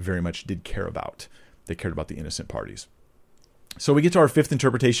very much did care about. They cared about the innocent parties. So we get to our fifth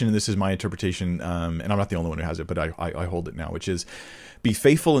interpretation, and this is my interpretation, and I'm not the only one who has it, but I hold it now, which is be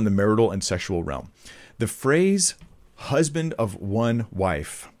faithful in the marital and sexual realm. The phrase husband of one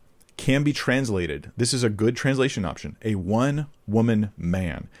wife can be translated, this is a good translation option, a one-woman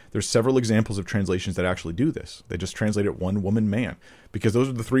man. There's several examples of translations that actually do this. They just translate it one-woman man, because those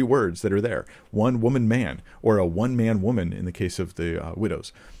are the three words that are there. One-woman man, or a one-man woman in the case of the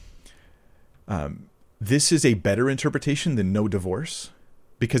widows. This is a better interpretation than no divorce,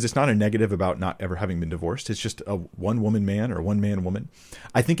 because it's not a negative about not ever having been divorced. It's just a one-woman man or one-man woman.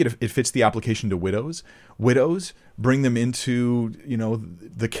 I think it fits the application to widows. Widows, bring them into,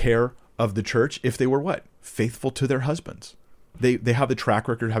 the care of the church if they were what? Faithful to their husbands. They have the track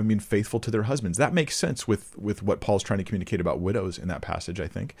record of having been faithful to their husbands. That makes sense with what Paul's trying to communicate about widows in that passage, I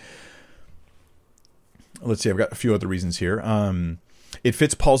think. Let's see, I've got a few other reasons here. It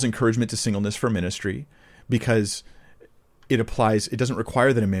fits Paul's encouragement to singleness for ministry, because it doesn't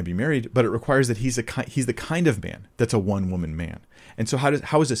require that a man be married, but it requires that he's the kind of man that's a one-woman man. And so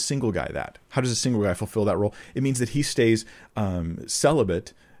how is a single guy that? How does a single guy fulfill that role? It means that he stays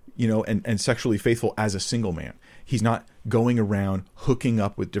celibate, and sexually faithful as a single man. He's not going around hooking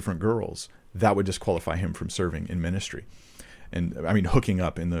up with different girls. That would disqualify him from serving in ministry. And I mean, hooking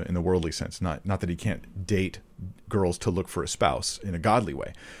up in the worldly sense, not that he can't date girls to look for a spouse in a godly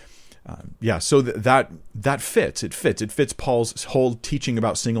way. So that fits. It fits Paul's whole teaching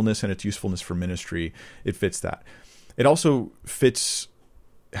about singleness and its usefulness for ministry. It fits that. It also fits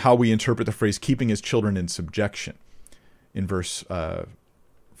how we interpret the phrase "keeping his children in subjection" in verse 1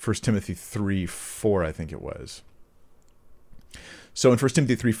 Timothy 3:4, I think it was. So in 1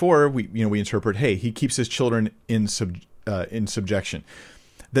 Timothy 3:4, we interpret, hey, he keeps his children in subjection.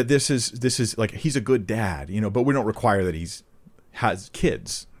 that this is like, he's a good dad, but we don't require that has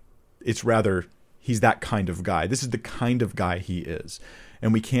kids. It's rather, he's that kind of guy. This is the kind of guy he is.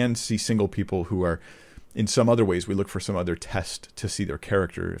 And we can see single people who are, in some other ways, we look for some other test to see their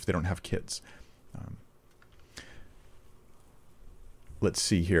character if they don't have kids. Let's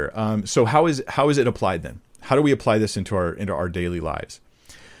see here. So how is it applied then? How do we apply this into our daily lives?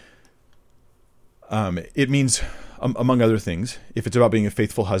 It means, among other things, if it's about being a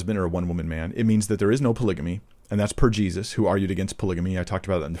faithful husband or a one-woman man, it means that there is no polygamy, and that's per Jesus, who argued against polygamy. I talked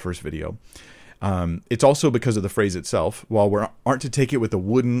about that in the first video. It's also because of the phrase itself. While we aren't to take it with a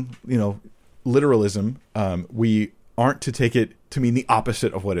wooden, literalism, we aren't to take it to mean the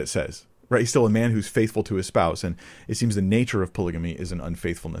opposite of what it says. Right? He's still a man who's faithful to his spouse, and it seems the nature of polygamy is an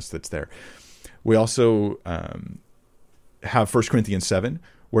unfaithfulness that's there. We also have 1 Corinthians 7,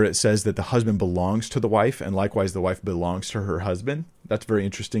 where it says that the husband belongs to the wife, and likewise the wife belongs to her husband. That's very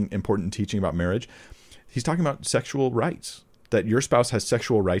interesting, important teaching about marriage. He's talking about sexual rights, that your spouse has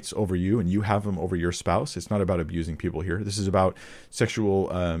sexual rights over you, and you have them over your spouse. It's not about abusing people here. This is about sexual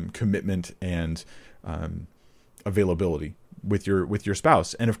commitment and availability with your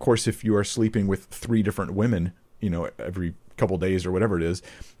spouse. And of course, if you are sleeping with 3 different women, every couple days or whatever it is,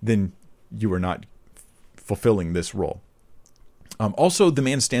 then you are not fulfilling this role. Also, the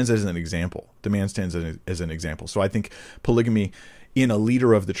man stands as an example. The man stands as an example. So I think polygamy in a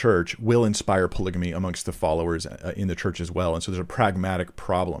leader of the church will inspire polygamy amongst the followers in the church as well. And so there's a pragmatic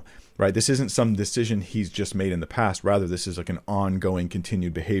problem, right? This isn't some decision he's just made in the past. Rather, this is like an ongoing,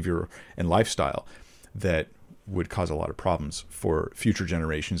 continued behavior and lifestyle that would cause a lot of problems for future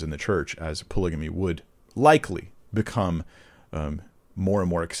generations in the church, as polygamy would likely become more and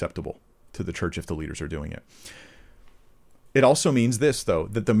more acceptable to the church if the leaders are doing it. It also means this, though,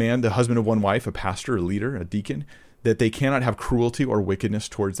 that the husband of one wife, a pastor, a leader, a deacon, that they cannot have cruelty or wickedness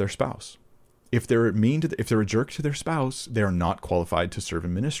towards their spouse. If they're if they're a jerk to their spouse, they are not qualified to serve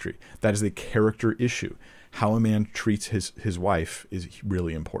in ministry. That is a character issue. How a man treats his wife is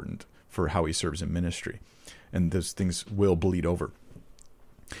really important for how he serves in ministry. And those things will bleed over.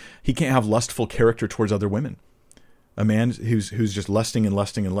 He can't have lustful character towards other women. A man who's just lusting and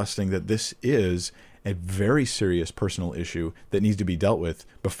lusting and lusting, that this is a very serious personal issue that needs to be dealt with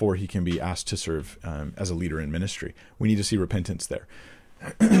before he can be asked to serve as a leader in ministry. We need to see repentance there.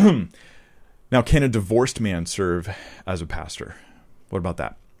 Now, can a divorced man serve as a pastor? What about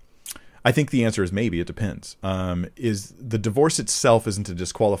that? I think the answer is maybe. It depends. Is the divorce itself isn't a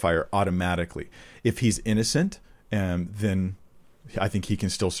disqualifier automatically. If he's innocent, then I think he can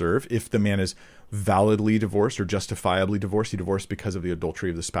still serve. If the man is validly divorced or justifiably divorced, he divorced because of the adultery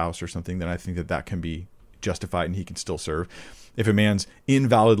of the spouse or something, then I think that can be justified and he can still serve. If a man's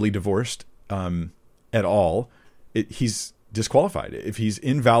invalidly divorced at all, he's disqualified. If he's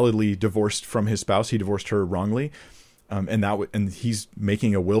invalidly divorced from his spouse, he divorced her wrongly, and he's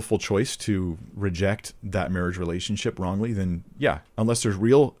making a willful choice to reject that marriage relationship wrongly, then yeah, unless there's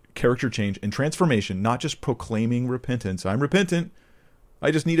real character change and transformation, not just proclaiming repentance. I'm repentant.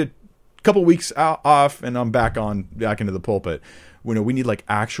 I just need a couple weeks off and I'm back into the pulpit. We need like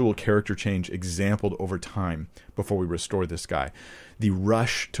actual character change exampled over time before we restore this guy. The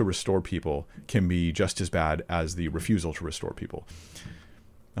rush to restore people can be just as bad as the refusal to restore people.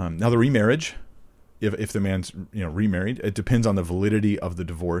 Now the remarriage, if the man's remarried, it depends on the validity of the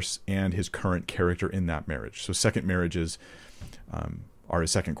divorce and his current character in that marriage. So second marriages are a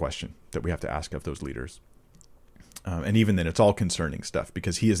second question that we have to ask of those leaders. And even then, it's all concerning stuff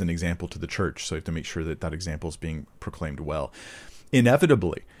because he is an example to the church. So you have to make sure that example is being proclaimed well.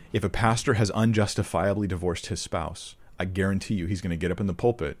 Inevitably, if a pastor has unjustifiably divorced his spouse, I guarantee you he's going to get up in the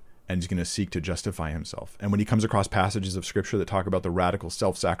pulpit and he's going to seek to justify himself. And when he comes across passages of scripture that talk about the radical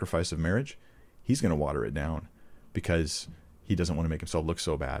self-sacrifice of marriage, he's going to water it down because he doesn't want to make himself look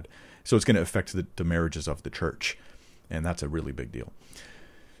so bad. So it's going to affect the marriages of the church. And that's a really big deal.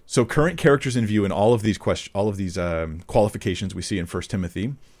 So current characters in view in all of these qualifications we see in 1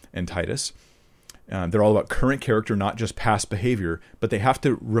 Timothy and Titus. They're all about current character, not just past behavior, but they have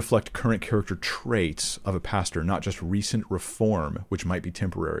to reflect current character traits of a pastor, not just recent reform, which might be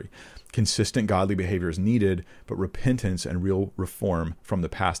temporary. Consistent godly behavior is needed, but repentance and real reform from the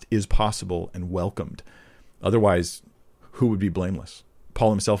past is possible and welcomed. Otherwise, who would be blameless?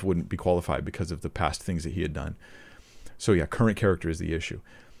 Paul himself wouldn't be qualified because of the past things that he had done. So yeah, current character is the issue.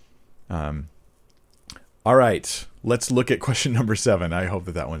 All right, let's look at question number 7. I hope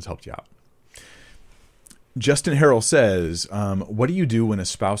that one's helped you out. Justin Harrell says, what do you do when a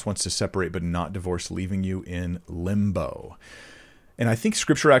spouse wants to separate but not divorce, leaving you in limbo? And I think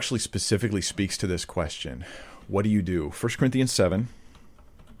scripture actually specifically speaks to this question. What do you do? 1 Corinthians 7.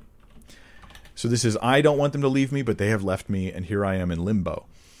 So this is, I don't want them to leave me, but they have left me, and here I am in limbo.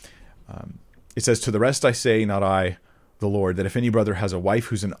 It says, to the rest I say, not I, the Lord, that if any brother has a wife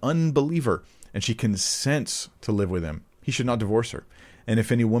who's an unbeliever, and she consents to live with him, he should not divorce her. And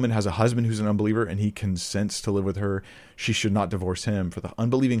if any woman has a husband who's an unbeliever, and he consents to live with her, she should not divorce him. For the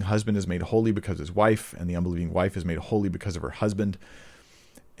unbelieving husband is made holy because of his wife, and the unbelieving wife is made holy because of her husband.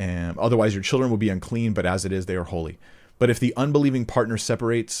 And otherwise your children will be unclean, but as it is, they are holy. But if the unbelieving partner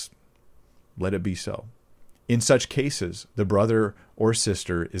separates, let it be so. In such cases, the brother or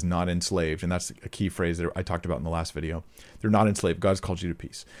sister is not enslaved. And that's a key phrase that I talked about in the last video. They're not enslaved. God's called you to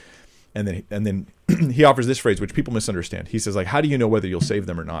peace. And then he offers this phrase, which people misunderstand. He says, like, how do you know whether you'll save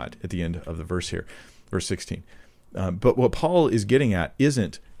them or not at the end of the verse here, verse 16. But what Paul is getting at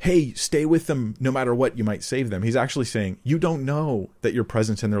isn't, hey, stay with them no matter what, you might save them. He's actually saying, you don't know that your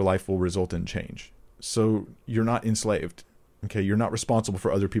presence in their life will result in change. So you're not enslaved. Okay, you're not responsible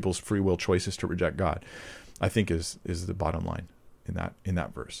for other people's free will choices to reject God, I think is the bottom line in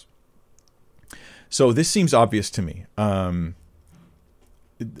that verse. So this seems obvious to me.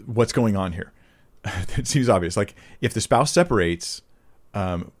 What's going on here? It seems obvious. Like, if the spouse separates,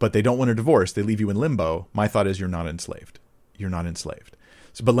 but they don't want a divorce, they leave you in limbo. My thought is, you're not enslaved. You're not enslaved.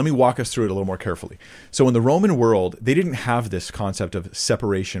 So, but let me walk us through it a little more carefully. So in the Roman world, they didn't have this concept of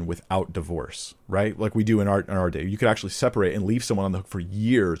separation without divorce, right? Like we do in our day. You could actually separate and leave someone on the hook for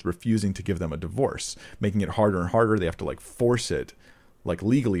years, refusing to give them a divorce, making it harder and harder. They have to force it,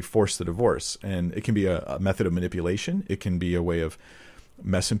 legally force the divorce. And it can be a method of manipulation. It can be a way of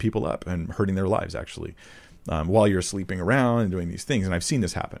messing people up and hurting their lives, actually, while you're sleeping around and doing these things. And I've seen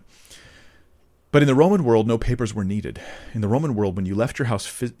this happen. But in the Roman world, no papers were needed. In the Roman world, when you left your house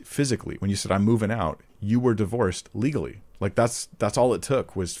physically, when you said, I'm moving out, you were divorced legally. That's all it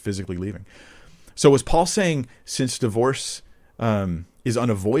took, was physically leaving. So was Paul saying, since divorce is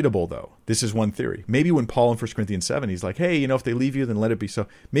unavoidable, though? This is one theory. Maybe when Paul in 1 Corinthians 7, he's like, hey, if they leave you, then let it be so.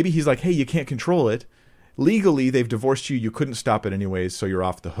 Maybe he's like, hey, you can't control it. Legally, they've divorced you. You couldn't stop it anyways, so you're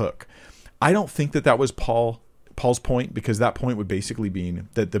off the hook. I don't think that was Paul's point, because that point would basically mean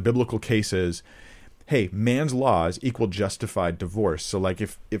that the biblical case is, hey, man's laws equal justified divorce. So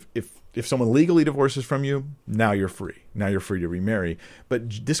if someone legally divorces from you, now you're free. Now you're free to remarry.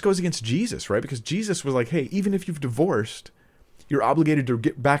 But this goes against Jesus, right? Because Jesus was like, hey, even if you've divorced, you're obligated to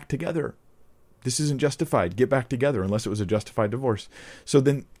get back together. This isn't justified. Get back together, unless it was a justified divorce. So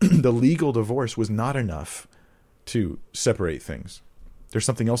then the legal divorce was not enough to separate things. There's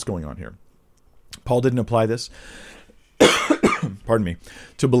something else going on here. Paul didn't apply this, pardon me,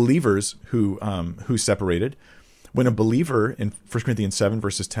 to believers who separated. When a believer, in 1 Corinthians 7,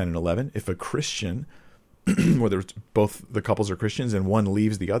 verses 10 and 11, if a Christian, whether it's both the couples are Christians and one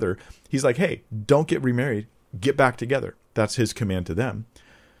leaves the other, he's like, hey, don't get remarried, get back together. That's his command to them.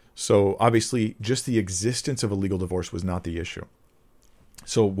 So obviously, just the existence of a legal divorce was not the issue.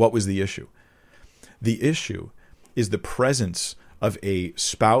 So what was the issue? The issue is the presence of a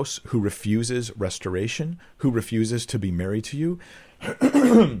spouse who refuses restoration, who refuses to be married to you.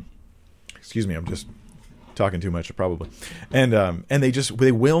 Excuse me, I'm just talking too much, probably. And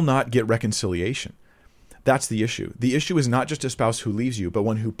they will not get reconciliation. That's the issue. The issue is not just a spouse who leaves you, but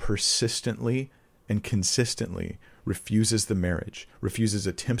one who persistently and consistently refuses the marriage, refuses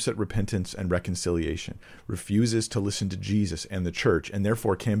attempts at repentance and reconciliation, refuses to listen to Jesus and the church, and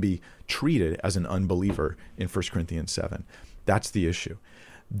therefore can be treated as an unbeliever in 1 Corinthians 7. That's the issue.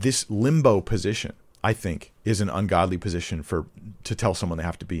 This limbo position, I think, is an ungodly position to tell someone they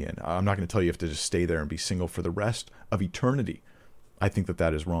have to be in. I'm not going to tell you have to just stay there and be single for the rest of eternity. I think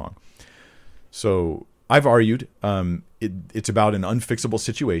that is wrong. So I've argued it's about an unfixable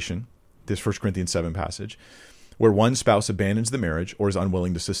situation, this 1 Corinthians 7 passage, where one spouse abandons the marriage or is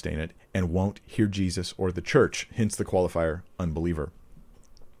unwilling to sustain it and won't hear Jesus or the church, hence the qualifier unbeliever.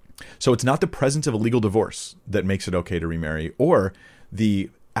 So it's not the presence of a legal divorce that makes it okay to remarry, or the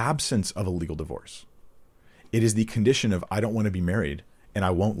absence of a legal divorce. It is the condition of, I don't want to be married and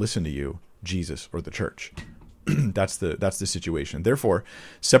I won't listen to you, Jesus or the church. That's the situation. Therefore,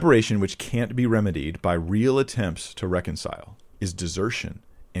 separation which can't be remedied by real attempts to reconcile is desertion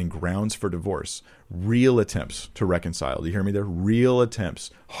and grounds for divorce. Real attempts to reconcile. Do you hear me there? Real attempts.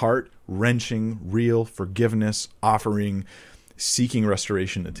 Heart-wrenching, real forgiveness, offering, seeking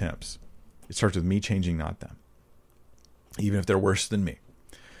restoration attempts. It starts with me changing, not them, even if they're worse than me.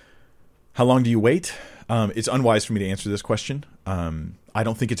 How long do you wait? It's unwise for me to answer this question. I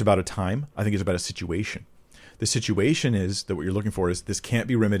don't think it's about a time. I think it's about a situation. The situation is that what you're looking for is this can't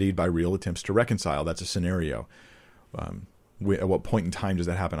be remedied by real attempts to reconcile. That's a scenario. At what point in time does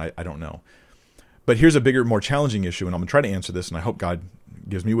that happen? I don't know. But here's a bigger, more challenging issue, and I'm going to try to answer this, and I hope God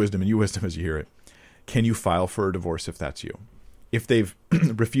gives me wisdom and you wisdom as you hear it. Can you file for a divorce if that's you? If they've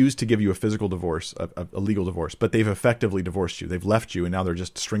refused to give you a physical divorce, a legal divorce, but they've effectively divorced you, they've left you, and now they're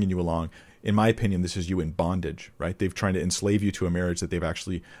just stringing you along. In my opinion, this is you in bondage, right? They've tried to enslave you to a marriage that they've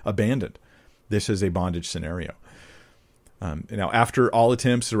actually abandoned. This is a bondage scenario. Now, after all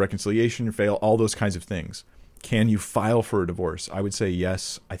attempts at reconciliation fail, all those kinds of things, can you file for a divorce? I would say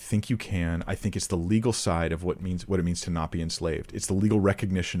yes. I think you can. I think it's the legal side of what it means to not be enslaved. It's the legal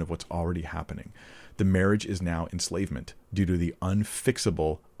recognition of what's already happening. The marriage is now enslavement due to the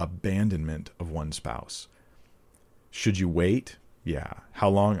unfixable abandonment of one spouse. Should you wait? Yeah. How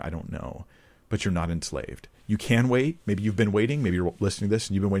long? I don't know. But you're not enslaved. You can wait. Maybe you've been waiting. Maybe you're listening to this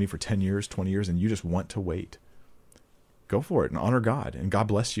and you've been waiting for 10 years, 20 years, and you just want to wait. Go for it and honor God, and God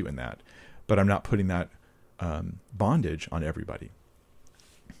bless you in that. But I'm not putting that bondage on everybody.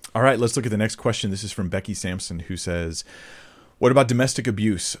 All right, let's look at the next question. This is from Becky Sampson, who says, what about domestic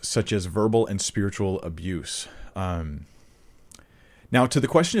abuse, such as verbal and spiritual abuse? Now, to the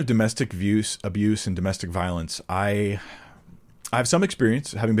question of domestic abuse and domestic violence, I have some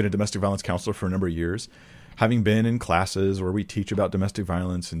experience, having been a domestic violence counselor for a number of years, having been in classes where we teach about domestic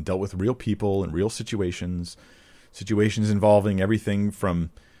violence and dealt with real people and real situations involving everything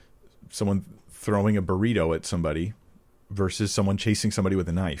from someone throwing a burrito at somebody versus someone chasing somebody with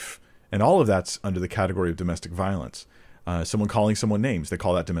a knife. And all of that's under the category of domestic violence. Someone calling someone names, they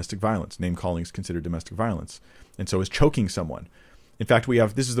call that domestic violence. Name calling is considered domestic violence. And so is choking someone. In fact,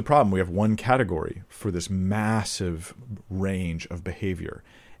 this is the problem. We have one category for this massive range of behavior.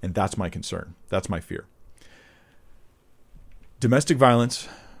 And that's my concern. That's my fear. Domestic violence,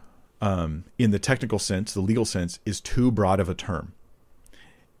 in the technical sense, the legal sense, is too broad of a term.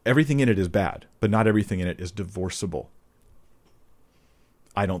 Everything in it is bad, but not everything in it is divorceable.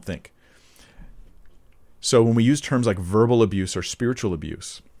 I don't think. So when we use terms like verbal abuse or spiritual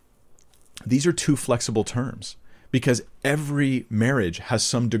abuse, these are too flexible terms because every marriage has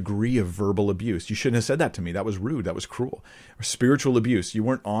some degree of verbal abuse. You shouldn't have said that to me. That was rude. That was cruel. Or spiritual abuse. You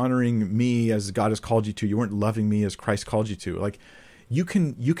weren't honoring me as God has called you to. You weren't loving me as Christ called you to. Like, you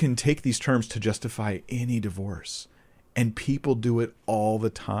can take these terms to justify any divorce. And people do it all the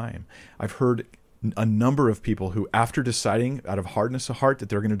time. I've heard a number of people who, after deciding out of hardness of heart that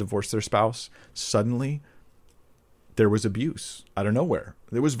they're going to divorce their spouse, suddenly there was abuse out of nowhere.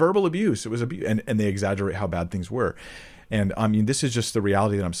 There was verbal abuse. It was abuse. And they exaggerate how bad things were. And I mean, this is just the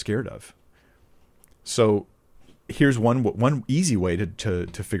reality that I'm scared of. So here's one easy way to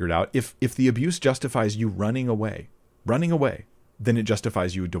figure it out. If the abuse justifies you running away, then it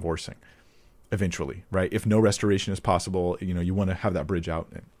justifies you divorcing. Eventually, right? If no restoration is possible, you want to have that bridge out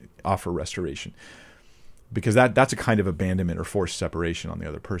and offer restoration, because that's a kind of abandonment or forced separation on the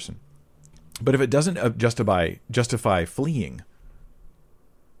other person. But if it doesn't justify fleeing,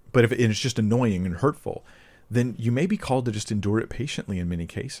 but if it's just annoying and hurtful, then you may be called to just endure it patiently in many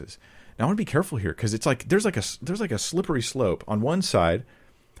cases. Now I want to be careful here because it's like there's like a slippery slope. On one side,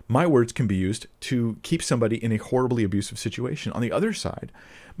 my words can be used to keep somebody in a horribly abusive situation. On the other side,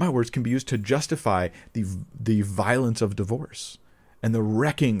 my words can be used to justify the violence of divorce and the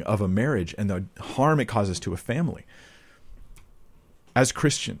wrecking of a marriage and the harm it causes to a family. As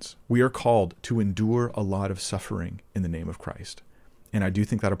Christians, we are called to endure a lot of suffering in the name of Christ. And I do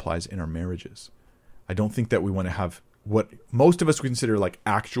think that applies in our marriages. I don't think that we want to have what most of us would consider like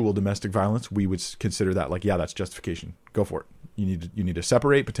actual domestic violence. We would consider that like, yeah, that's justification. Go for it. You need to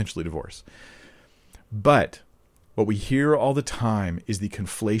separate, potentially divorce. But what we hear all the time is the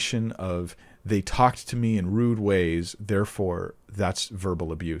conflation of they talked to me in rude ways, therefore that's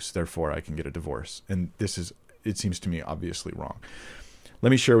verbal abuse, therefore I can get a divorce. And it seems to me obviously wrong. Let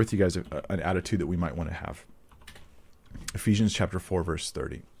me share with you guys an attitude that we might want to have. Ephesians chapter 4, verse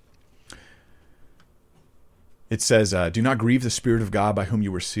 30. It says, do not grieve the Spirit of God by whom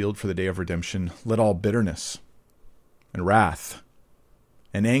you were sealed for the day of redemption. Let all bitterness and wrath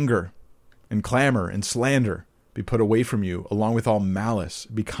and anger and clamor and slander be put away from you, along with all malice.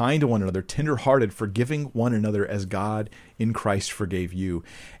 Be kind to one another, tender-hearted, forgiving one another as God in Christ forgave you.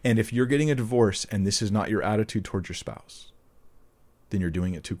 And if you're getting a divorce and this is not your attitude towards your spouse, then you're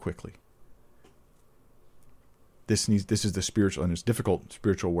doing it too quickly. This is the spiritual, and it's difficult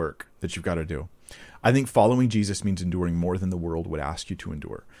spiritual work that you've got to do. I think following Jesus means enduring more than the world would ask you to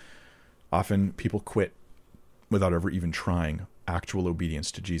endure. Often people quit without ever even trying actual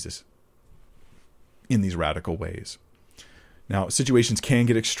obedience to Jesus in these radical ways. Now, situations can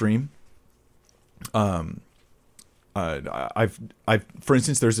get extreme. For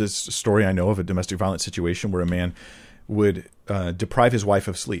instance, there's this story I know of a domestic violence situation where a man would deprive his wife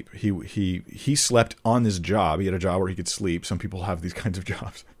of sleep. He slept on his job. He had a job where he could sleep. Some people have these kinds of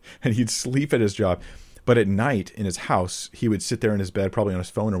jobs, and he'd sleep at his job. But at night in his house, he would sit there in his bed, probably on his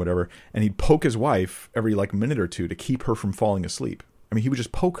phone or whatever, and he'd poke his wife every minute or two to keep her from falling asleep. I mean, he would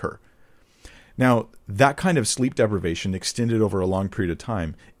just poke her. Now, that kind of sleep deprivation extended over a long period of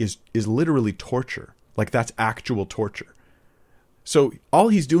time is literally torture. Like, that's actual torture. So all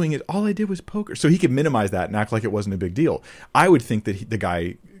he's doing is, all I did was poke her. So he could minimize that and act like it wasn't a big deal. I would think that the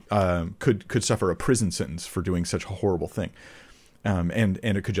guy could suffer a prison sentence for doing such a horrible thing. And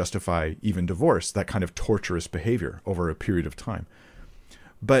it could justify even divorce, that kind of torturous behavior over a period of time.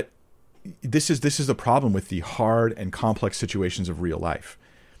 But this is the problem with the hard and complex situations of real life,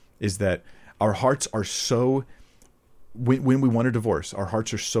 is that our hearts are so, when we want to divorce, our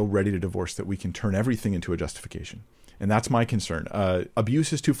hearts are so ready to divorce that we can turn everything into a justification. And that's my concern.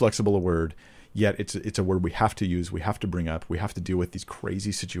 Abuse is too flexible a word, yet it's a word we have to use, we have to bring up, we have to deal with these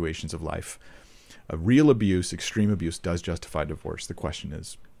crazy situations of life. Real abuse, extreme abuse, does justify divorce. The question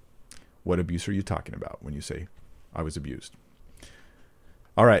is, what abuse are you talking about when you say, I was abused?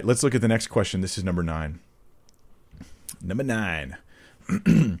 All right, let's look at the next question. This is number 9. Number 9.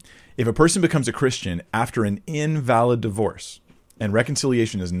 If a person becomes a Christian after an invalid divorce and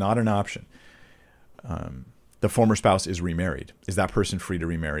reconciliation is not an option, the former spouse is remarried. Is that person free to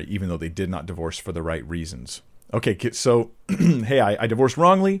remarry, even though they did not divorce for the right reasons? Okay, so, hey, I divorced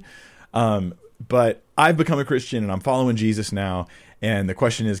wrongly, but I've become a Christian and I'm following Jesus now. And the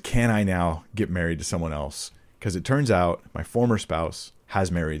question is, can I now get married to someone else? Because it turns out my former spouse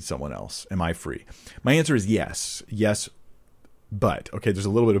has married someone else. Am I free? My answer is yes. Yes, but. Okay, there's a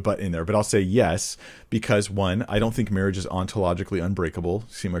little bit of but in there, but I'll say yes, because 1, I don't think marriage is ontologically unbreakable.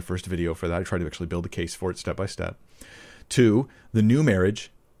 See my first video for that. I try to actually build a case for it step by step. 2, the new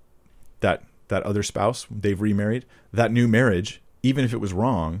marriage, that other spouse, they've remarried, that new marriage, even if it was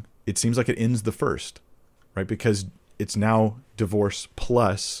wrong, it seems like it ends the first, right? Because it's now divorce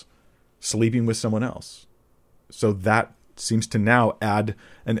plus sleeping with someone else. So that seems to now add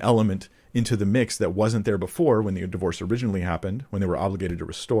an element into the mix that wasn't there before when the divorce originally happened, when they were obligated to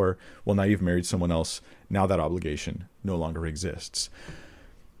restore. Well, now you've married someone else. Now that obligation no longer exists.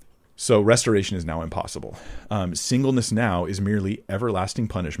 So restoration is now impossible. Singleness now is merely everlasting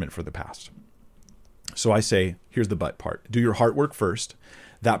punishment for the past. So I say, here's the but part. Do your heart work first.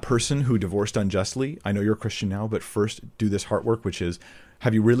 That person who divorced unjustly, I know you're a Christian now, but first do this heart work, which is,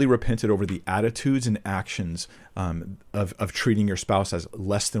 have you really repented over the attitudes and actions of treating your spouse as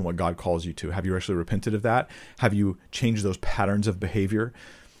less than what God calls you to? Have you actually repented of that? Have you changed those patterns of behavior?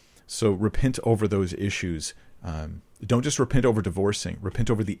 So repent over those issues. Don't just repent over divorcing.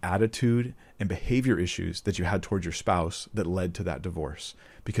 Repent over the attitude and behavior issues that you had towards your spouse that led to that divorce,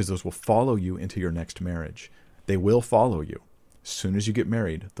 because those will follow you into your next marriage. They will follow you. As soon as you get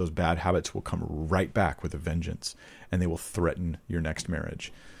married, those bad habits will come right back with a vengeance, and they will threaten your next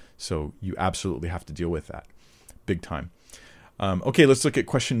marriage. So you absolutely have to deal with that big time. Okay, let's look at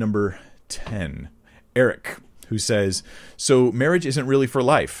question number 10. Eric, who says, so marriage isn't really for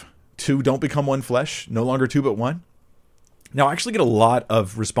life. 2 don't become one flesh, no longer 2 but 1. Now, I actually get a lot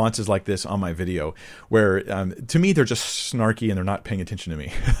of responses like this on my video where, to me, they're just snarky and they're not paying attention to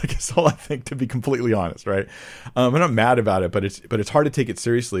me. That's all I think, to be completely honest, right? I'm not mad about it, but it's hard to take it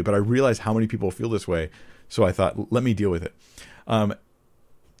seriously. But I realize how many people feel this way, so I thought, let me deal with it.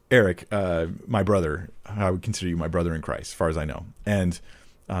 Eric, my brother, I would consider you my brother in Christ, as far as I know. And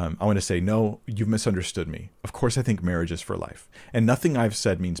I want to say, no, you've misunderstood me. Of course, I think marriage is for life. And nothing I've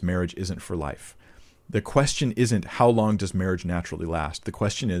said means marriage isn't for life. The question isn't how long does marriage naturally last? The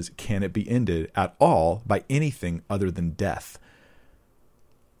question is, can it be ended at all by anything other than death?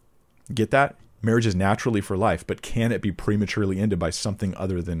 Get that? Marriage is naturally for life, but can it be prematurely ended by something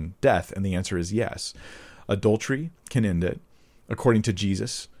other than death? And the answer is yes. Adultery can end it, according to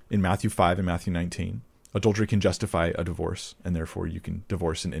Jesus in Matthew 5 and Matthew 19. Adultery can justify a divorce, and therefore you can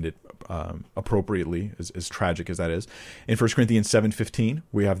divorce and end it appropriately, as tragic as that is. In 1 Corinthians 7:15,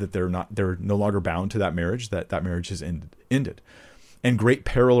 we have that they're no longer bound to that marriage, that marriage is ended. And great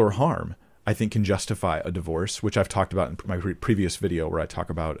peril or harm, I think, can justify a divorce, which I've talked about in my previous video where I talk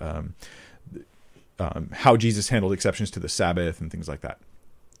about how Jesus handled exceptions to the Sabbath and things like that.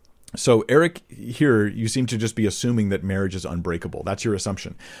 So Eric, here you seem to just be assuming that marriage is unbreakable. That's your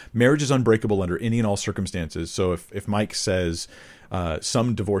assumption. Marriage is unbreakable under any and all circumstances. So if Mike says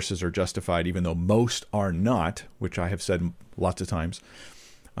some divorces are justified, even though most are not, which I have said lots of times,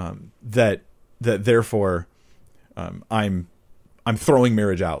 that therefore I'm throwing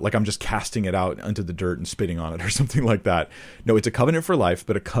marriage out, like I'm just casting it out into the dirt and spitting on it or something like that. No, it's a covenant for life,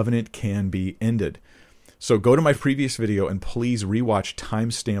 but a covenant can be ended. So go to my previous video and please rewatch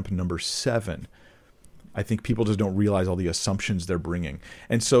timestamp number 7. I think people just don't realize all the assumptions they're bringing.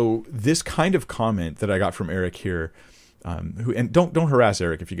 And so this kind of comment that I got from Eric here, and don't harass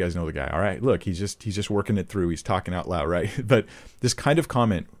Eric if you guys know the guy. All right, look, he's just working it through. He's talking out loud, right? But this kind of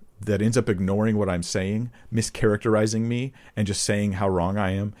comment that ends up ignoring what I'm saying, mischaracterizing me, and just saying how wrong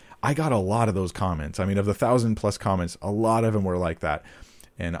I am. I got a lot of those comments. I mean, of the 1,000+ comments, a lot of them were like that.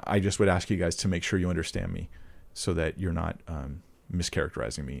 And I just would ask you guys to make sure you understand me, so that you're not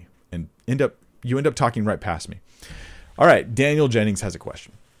mischaracterizing me and you end up talking right past me. All right, Daniel Jennings has a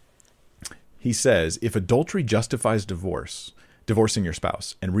question. He says, if adultery justifies divorcing your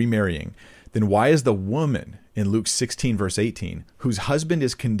spouse and remarrying, then why is the woman in Luke 16, verse 18, whose husband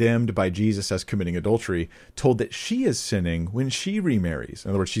is condemned by Jesus as committing adultery, told that she is sinning when she remarries? In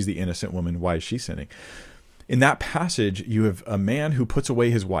other words, she's the innocent woman. Why is she sinning? In that passage, you have a man who puts away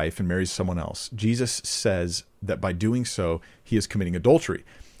his wife and marries someone else. Jesus says that by doing so, he is committing adultery.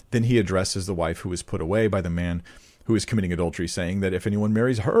 Then he addresses the wife who is put away by the man who is committing adultery, saying that if anyone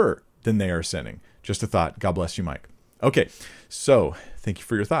marries her, then they are sinning. Just a thought. God bless you, Mike. Okay, so thank you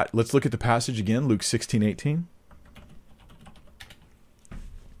for your thought. Let's look at the passage again, Luke 16:18.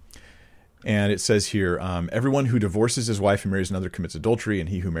 And it says here, everyone who divorces his wife and marries another commits adultery, and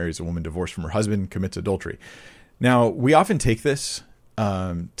he who marries a woman divorced from her husband commits adultery. Now, we often take this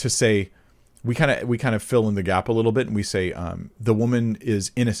to say, we kind of fill in the gap a little bit, and we say the woman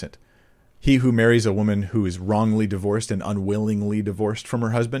is innocent. He who marries a woman who is wrongly divorced and unwillingly divorced from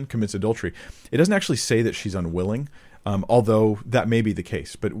her husband commits adultery. It doesn't actually say that she's unwilling, although that may be the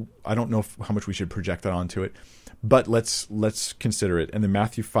case. But I don't know how much we should project that onto it. But let's consider it. And then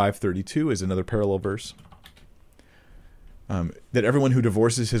Matthew 5:32 is another parallel verse. That everyone who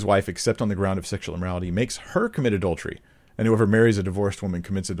divorces his wife except on the ground of sexual immorality makes her commit adultery, and whoever marries a divorced woman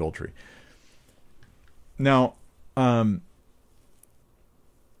commits adultery. Now,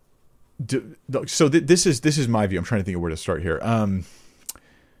 this is my view. I'm trying to think of where to start here.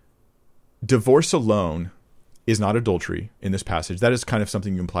 Divorce alone is not adultery in this passage. That is kind of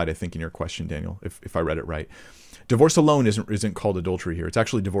something you implied, I think, in your question, Daniel, if I read it right. Divorce alone isn't called adultery here. It's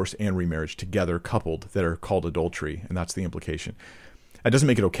actually divorce and remarriage together, coupled, that are called adultery, and that's the implication. That doesn't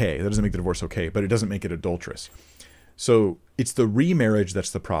make it okay. That doesn't make the divorce okay, but it doesn't make it adulterous. So it's the remarriage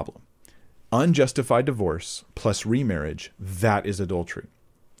that's the problem. Unjustified divorce plus remarriage, that is adultery.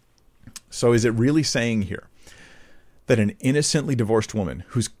 So is it really saying here that an innocently divorced woman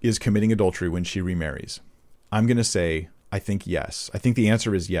who is committing adultery when she remarries? I'm going to say, I think yes. I think the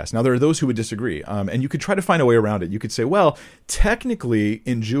answer is yes. Now, there are those who would disagree, and you could try to find a way around it. You could say, well, technically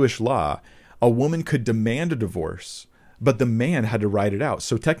in Jewish law, a woman could demand a divorce, but the man had to write it out.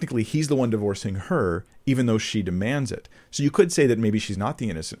 So technically he's the one divorcing her, even though she demands it. So you could say that maybe she's not the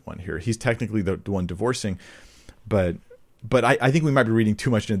innocent one here. He's technically the one divorcing, but I think we might be reading too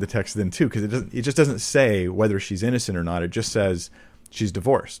much into the text then too, because it just doesn't say whether she's innocent or not. It just says she's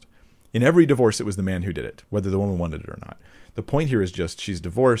divorced. In every divorce, it was the man who did it, whether the woman wanted it or not. The point here is just she's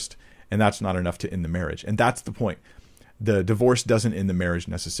divorced, and that's not enough to end the marriage. And that's the point. The divorce doesn't end the marriage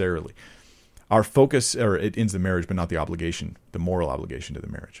necessarily. Our focus, or it ends the marriage, but not the obligation, the moral obligation to the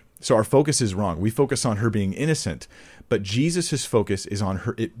marriage. So our focus is wrong. We focus on her being innocent, but Jesus' focus is on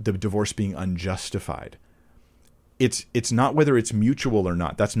the divorce being unjustified. It's not whether it's mutual or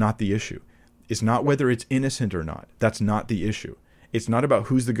not. That's not the issue. It's not whether it's innocent or not. That's not the issue. It's not about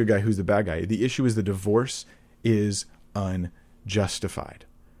who's the good guy, who's the bad guy. The issue is the divorce is unjustified.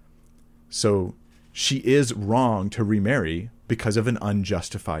 So she is wrong to remarry because of an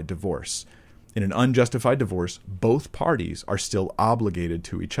unjustified divorce. In an unjustified divorce, both parties are still obligated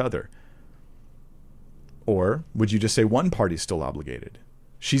to each other. Or would you just say one party's still obligated?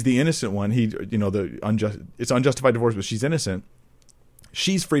 She's the innocent one. It's unjustified divorce, but she's innocent.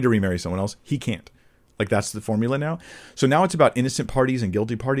 She's free to remarry someone else. He can't. Like, that's the formula now. So now it's about innocent parties and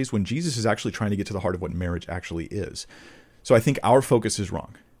guilty parties when Jesus is actually trying to get to the heart of what marriage actually is. So I think our focus is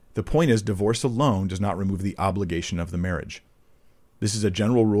wrong. The point is, divorce alone does not remove the obligation of the marriage. This is a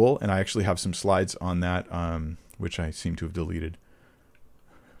general rule, and I actually have some slides on that, which I seem to have deleted.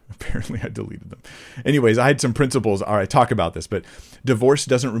 Apparently I deleted them. Anyways, I had some principles. All right, talk about this, but divorce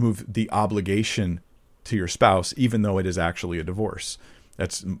doesn't remove the obligation to your spouse, even though it is actually a divorce.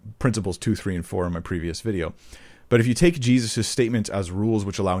 That's principles 2, 3, and 4 in my previous video. But if you take Jesus' statements as rules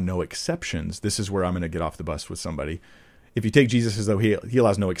which allow no exceptions, this is where I'm going to get off the bus with somebody. If you take Jesus as though he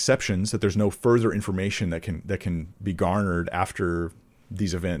allows no exceptions, that there's no further information that can be garnered after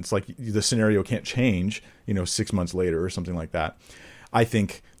these events, like the scenario can't change, 6 months later or something like that, I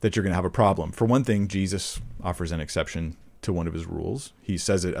think that you're going to have a problem. For one thing, Jesus offers an exception to one of his rules. He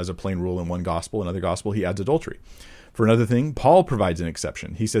says it as a plain rule in one gospel. Another gospel, he adds adultery. For another thing, Paul provides an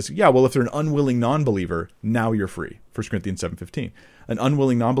exception. He says, yeah, well, if they're an unwilling non-believer, now you're free. 1 Corinthians 7:15. An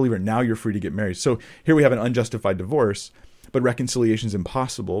unwilling non-believer, now you're free to get married. So here we have an unjustified divorce, but reconciliation is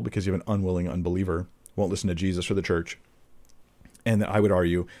impossible because you have an unwilling unbeliever, won't listen to Jesus or the church. And I would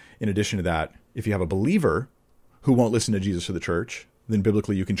argue, in addition to that, if you have a believer who won't listen to Jesus or the church, then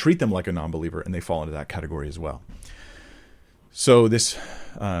biblically you can treat them like a non-believer, and they fall into that category as well. So this,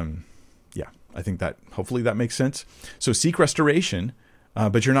 I think that hopefully that makes sense. So seek restoration,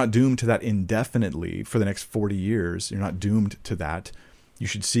 but you're not doomed to that indefinitely for the next 40 years. You're not doomed to that. You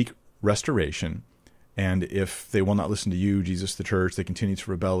should seek restoration. And if they will not listen to you, Jesus, the church, they continue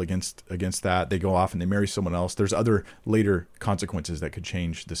to rebel against that. They go off and they marry someone else. There's other later consequences that could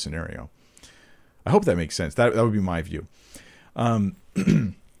change the scenario. I hope that makes sense. That would be my view.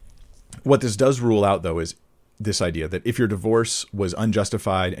 What this does rule out, though, is this idea that if your divorce was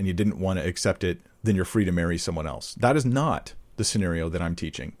unjustified and you didn't want to accept it, then you're free to marry someone else. That is not the scenario that I'm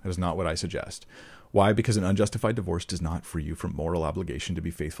teaching. That is not what I suggest. Why? Because an unjustified divorce does not free you from moral obligation to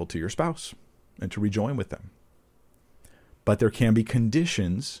be faithful to your spouse and to rejoin with them. But there can be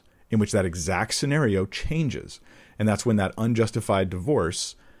conditions in which that exact scenario changes. And that's when that unjustified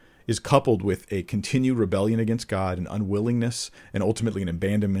divorce is coupled with a continued rebellion against God, an unwillingness, and ultimately an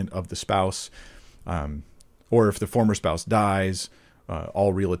abandonment of the spouse. Or if the former spouse dies,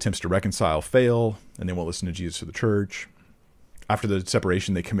 all real attempts to reconcile fail, and they won't listen to Jesus or the church. After the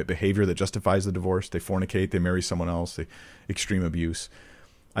separation, they commit behavior that justifies the divorce. They fornicate, they marry someone else, they extreme abuse.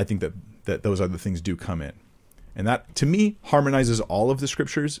 I think that those other things do come in. And that, to me, harmonizes all of the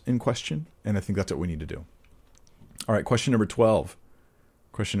scriptures in question, and I think that's what we need to do. All right, question number 12.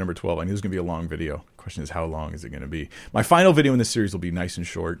 Question number 12. I knew this was going to be a long video. The question is, how long is it going to be? My final video in this series will be nice and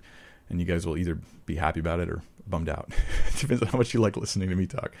short, and you guys will either be happy about it or bummed out. It depends on how much you like listening to me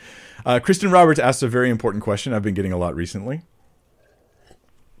talk. Kristen Roberts asked a very important question I've been getting a lot recently.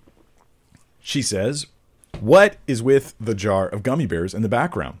 She says, what is with the jar of gummy bears in the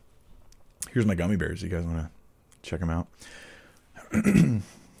background? Here's my gummy bears. You guys want to check them out?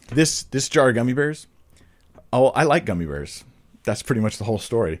 This jar of gummy bears. Oh, I like gummy bears. That's pretty much the whole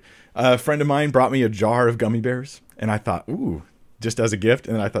story. A friend of mine brought me a jar of gummy bears, and I thought, ooh, just as a gift.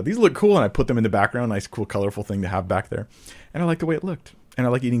 And then I thought, these look cool, and I put them in the background. Nice, cool, colorful thing to have back there. And I like the way it looked, and I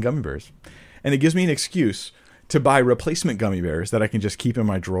like eating gummy bears. And it gives me an excuse to buy replacement gummy bears that I can just keep in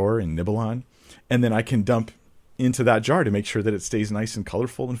my drawer and nibble on, and then I can dump into that jar to make sure that it stays nice and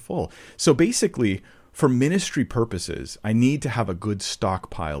colorful and full. So basically, for ministry purposes, I need to have a good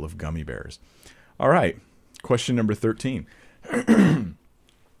stockpile of gummy bears. All right, question number 13.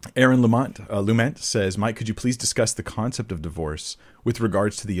 Aaron Lument says, Mike, could you please discuss the concept of divorce with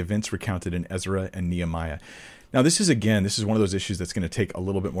regards to the events recounted in Ezra and Nehemiah? Now, this is one of those issues that's going to take a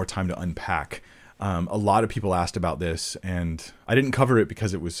little bit more time to unpack. A lot of people asked about this, and I didn't cover it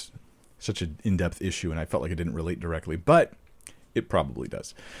because it was such an in-depth issue, and I felt like it didn't relate directly, but it probably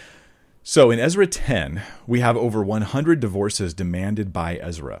does. So in Ezra 10, we have over 100 divorces demanded by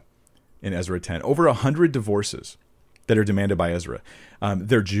Ezra. In Ezra 10, over 100 divorces that are demanded by Ezra.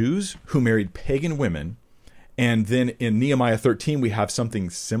 They're Jews who married pagan women. And then in Nehemiah 13, we have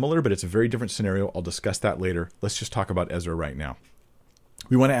something similar, but it's a very different scenario. I'll discuss that later. Let's just talk about Ezra right now.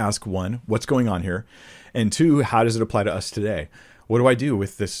 We want to ask, one, what's going on here? And two, how does it apply to us today? What do I do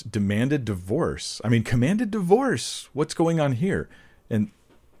with this demanded divorce? I mean, commanded divorce. What's going on here? And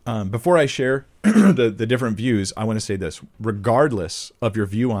before I share the different views, I want to say this. Regardless of your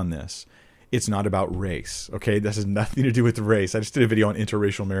view on this, it's not about race, okay? This has nothing to do with race. I just did a video on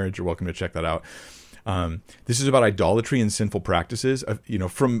interracial marriage. You're welcome to check that out. This is about idolatry and sinful practices.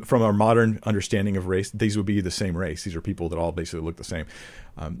 From our modern understanding of race, these would be the same race. These are people that all basically look the same.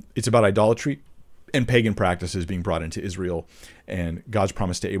 It's about idolatry and pagan practices being brought into Israel and God's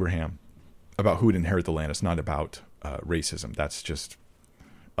promise to Abraham about who would inherit the land. It's not about racism. That's just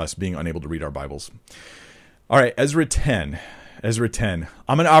us being unable to read our Bibles. All right, Ezra 10. Ezra 10.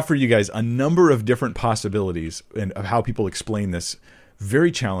 I'm going to offer you guys a number of different possibilities and of how people explain this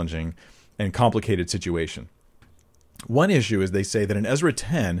very challenging and complicated situation. One issue is they say that in Ezra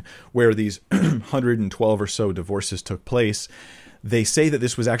 10, where these 112 or so divorces took place, they say that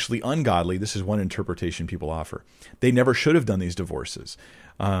this was actually ungodly. This is one interpretation people offer. They never should have done these divorces.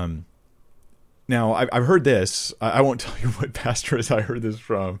 Now, I've heard this. I won't tell you what pastor is. I heard this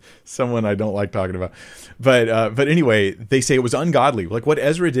from someone I don't like talking about. But anyway, they say it was ungodly. Like what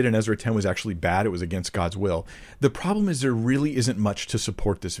Ezra did in Ezra 10 was actually bad. It was against God's will. The problem is there really isn't much to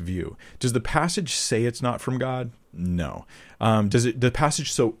support this view. Does the passage say it's not from God? No. Does the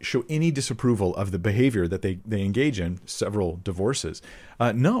passage show any disapproval of the behavior that they engage in, several divorces?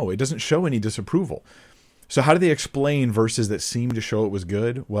 No, it doesn't show any disapproval. So how do they explain verses that seem to show it was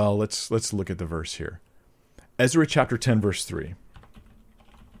good? Well, let's look at the verse here. Ezra chapter 10, verse 3.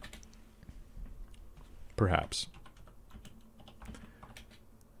 Perhaps.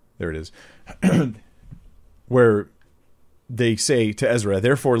 There it is. Where they say to Ezra,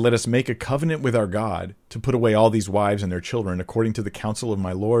 "Therefore let us make a covenant with our God to put away all these wives and their children according to the counsel of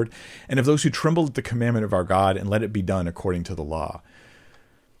my Lord, and of those who tremble at the commandment of our God, and let it be done according to the law."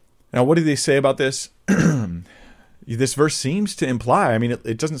 Now, what do they say about this? This verse seems to imply, I mean,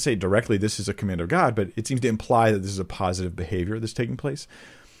 it doesn't say directly this is a command of God, but it seems to imply that this is a positive behavior that's taking place.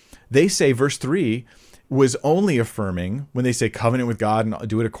 They say verse 3 was only affirming, when they say covenant with God and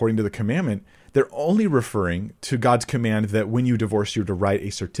do it according to the commandment, they're only referring to God's command that when you divorce, you're to write a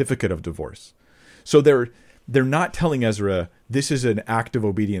certificate of divorce. So they're not telling Ezra this is an act of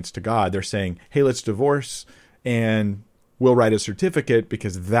obedience to God. They're saying, hey, let's divorce and we'll write a certificate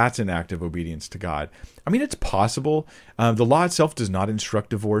because that's an act of obedience to God. I mean, it's possible. The law itself does not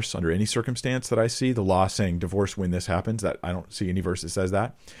instruct divorce under any circumstance that I see. The law saying divorce when this happens, that I don't see any verse that says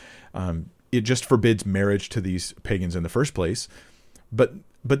that. It just forbids marriage to these pagans in the first place. But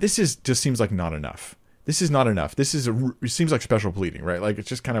this just seems like not enough. This is not enough. It seems like special pleading, right? Like it's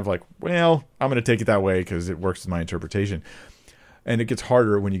just kind of like, well, I'm going to take it that way because it works with my interpretation. And it gets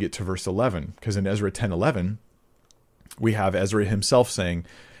harder when you get to verse 11, because in Ezra 10:11, we have Ezra himself saying,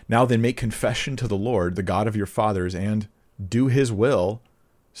 "Now then make confession to the Lord, the God of your fathers, and do his will.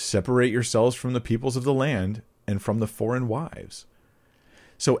 Separate yourselves from the peoples of the land and from the foreign wives."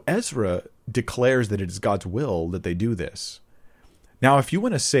 So Ezra declares that it is God's will that they do this. Now, if you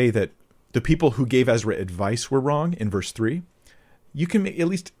want to say that the people who gave Ezra advice were wrong in verse 3, you can at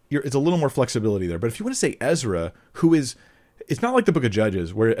least, it's a little more flexibility there. But if you want to say Ezra, who is, it's not like the book of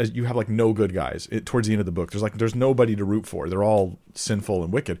Judges where you have like no good guys towards the end of the book. There's nobody to root for. They're all sinful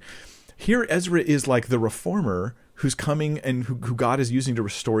and wicked. Here, Ezra is like the reformer who's coming and who God is using to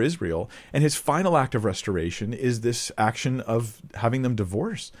restore Israel. And his final act of restoration is this action of having them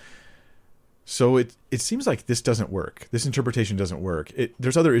divorce. So it seems like this doesn't work. This interpretation doesn't work.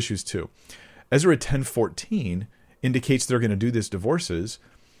 There's other issues too. Ezra 10:14 indicates they're going to do this divorces.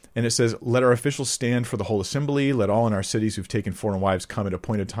 And it says, "Let our officials stand for the whole assembly. Let all in our cities who've taken foreign wives come at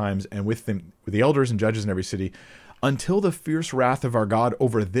appointed times, and with them, with the elders and judges in every city, until the fierce wrath of our God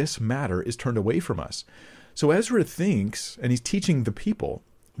over this matter is turned away from us." So Ezra thinks, and he's teaching the people,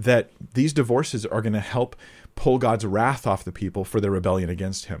 that these divorces are going to help pull God's wrath off the people for their rebellion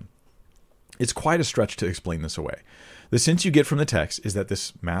against him. It's quite a stretch to explain this away. The sense you get from the text is that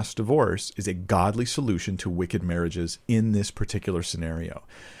this mass divorce is a godly solution to wicked marriages in this particular scenario.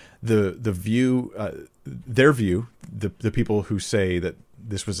 The view, their view, the people who say that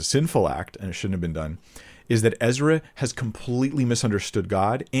this was a sinful act and it shouldn't have been done, is that Ezra has completely misunderstood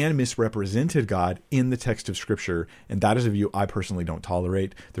God and misrepresented God in the text of Scripture, and that is a view I personally don't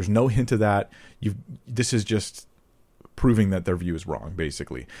tolerate. There's no hint of that. This is just proving that their view is wrong,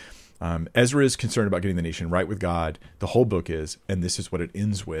 basically. Ezra is concerned about getting the nation right with God. The whole book is, and this is what it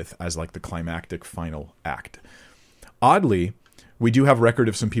ends with as like the climactic final act. Oddly, we do have record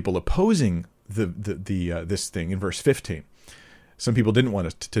of some people opposing this thing in verse 15. Some people didn't want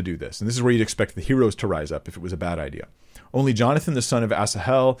us to do this. And this is where you'd expect the heroes to rise up if it was a bad idea. Only Jonathan, the son of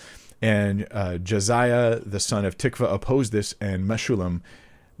Asahel, and Josiah, the son of Tikva, opposed this, and Meshullam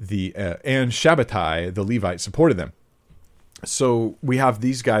and Shabbatai, the Levite, supported them. So we have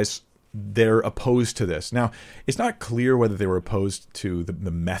these guys, they're opposed to this. Now, it's not clear whether they were opposed to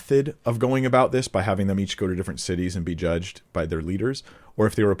the method of going about this by having them each go to different cities and be judged by their leaders, or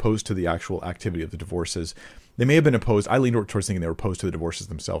if they were opposed to the actual activity of the divorces. They may have been opposed. I lean towards thinking they were opposed to the divorces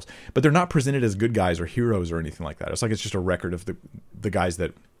themselves, but they're not presented as good guys or heroes or anything like that. It's like it's just a record of the guys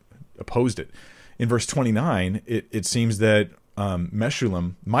that opposed it. In verse 29, it seems that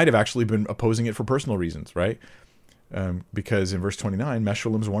Meshullam might have actually been opposing it for personal reasons, right? Because in verse 29,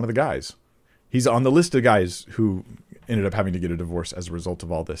 Meshullam's one of the guys. He's on the list of guys who ended up having to get a divorce as a result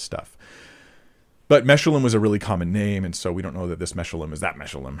of all this stuff. But Meshullam was a really common name, and so we don't know that this Meshullam is that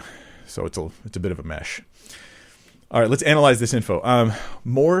Meshullam. So it's a bit of a mesh. All right, let's analyze this info.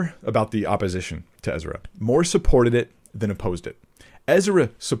 More about the opposition to Ezra. More supported it than opposed it. Ezra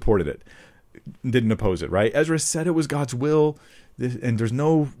supported it, didn't oppose it, right? Ezra said it was God's will, and there's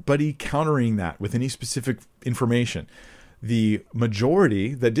nobody countering that with any specific information. The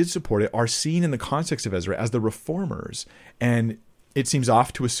majority that did support it are seen in the context of Ezra as the reformers, and it seems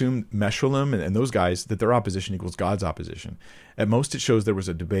off to assume Meshullam and those guys that their opposition equals God's opposition. At most, it shows there was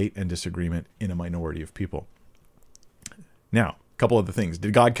a debate and disagreement in a minority of people. Now, a couple other things.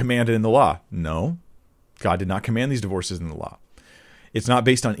 Did God command it in the law? No. God did not command these divorces in the law. It's not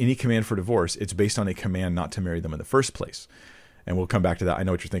based on any command for divorce. It's based on a command not to marry them in the first place. And we'll come back to that. I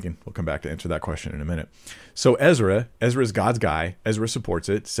know what you're thinking. We'll come back to answer that question in a minute. So Ezra is God's guy. Ezra supports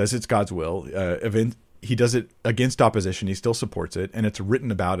it, says it's God's will. He does it against opposition. He still supports it. And it's written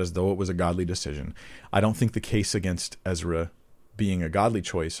about as though it was a godly decision. I don't think the case against Ezra being a godly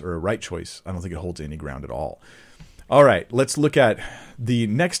choice or a right choice, I don't think it holds any ground at all. All right, let's look at the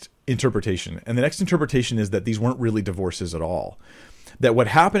next interpretation. And the next interpretation is that these weren't really divorces at all. That what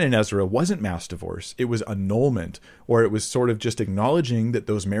happened in Ezra wasn't mass divorce. It was annulment, or it was sort of just acknowledging that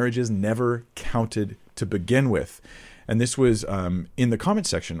those marriages never counted to begin with. And this was in the comment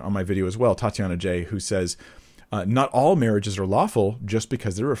section on my video as well, Tatiana J., who says, not all marriages are lawful just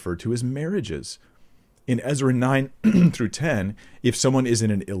because they're referred to as marriages. In Ezra 9 through 10, if someone is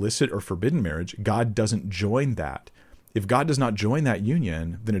in an illicit or forbidden marriage, God doesn't join that. If God does not join that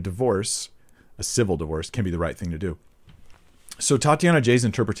union, then a divorce, a civil divorce, can be the right thing to do. So Tatiana J's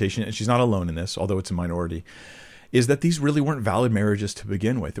interpretation, and she's not alone in this, although it's a minority, is that these really weren't valid marriages to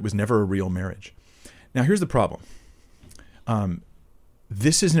begin with. It was never a real marriage. Now, here's the problem.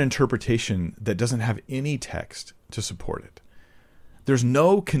 This is an interpretation that doesn't have any text to support it. There's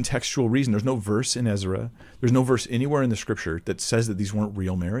no contextual reason. There's no verse in Ezra. There's no verse anywhere in the scripture that says that these weren't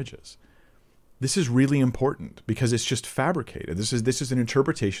real marriages. This is really important because it's just fabricated. This is an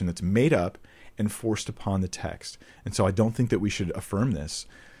interpretation that's made up and forced upon the text. And so I don't think that we should affirm this.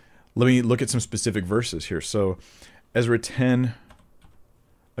 Let me look at some specific verses here. So Ezra 10,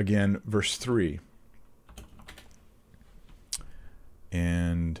 again, verse 3.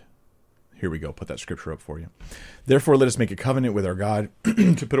 And here we go. Put that scripture up for you. Therefore, let us make a covenant with our God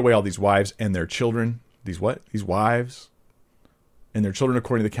to put away all these wives and their children. These what? These wives and their children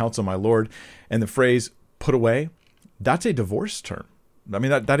according to the counsel of my Lord. And the phrase put away, that's a divorce term. I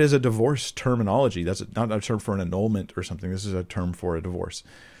mean, that is a divorce terminology. That's not a term for an annulment or something. This is a term for a divorce.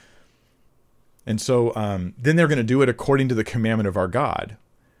 And so then they're going to do it according to the commandment of our God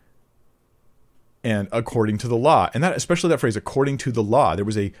and according to the law. And that, especially that phrase, according to the law, there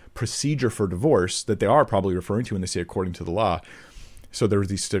was a procedure for divorce that they are probably referring to when they say according to the law. So there were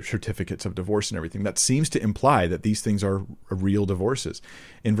these certificates of divorce and everything. That seems to imply that these things are real divorces.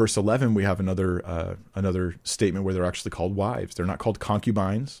 In verse 11, we have another statement where they're actually called wives. They're not called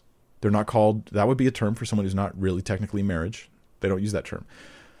concubines. They're not called, that would be a term for someone who's not really technically marriage. They don't use that term.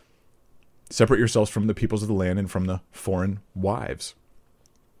 Separate yourselves from the peoples of the land and from the foreign wives.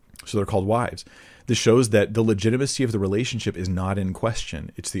 So they're called wives. This shows that the legitimacy of the relationship is not in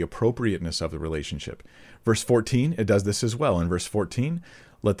question. It's the appropriateness of the relationship. Verse 14, it does this as well. In verse 14,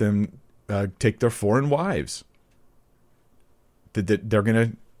 let them take their foreign wives. They're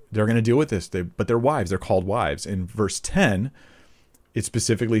going to deal with this, but they're wives. They're called wives. In verse 10, it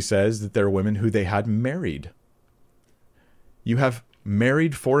specifically says that there are women who they had married. You have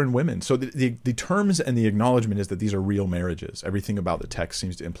married foreign women. So the terms and the acknowledgement is that these are real marriages. Everything about the text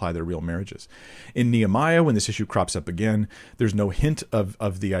seems to imply they're real marriages. In Nehemiah, when this issue crops up again, there's no hint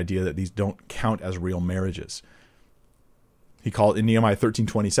of the idea that these don't count as real marriages. In Nehemiah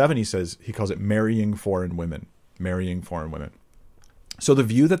 13:27, he calls it marrying foreign women. Marrying foreign women. So the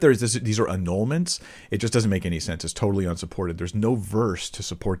view that these are annulments, it just doesn't make any sense. It's totally unsupported. There's no verse to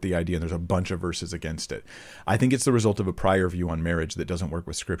support the idea, and there's a bunch of verses against it. I think it's the result of a prior view on marriage that doesn't work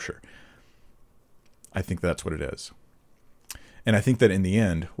with Scripture. I think that's what it is. And I think that in the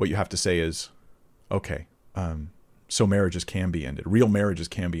end, what you have to say is, okay, so marriages can be ended. Real marriages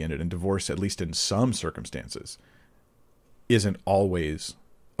can be ended, and divorce, at least in some circumstances, isn't always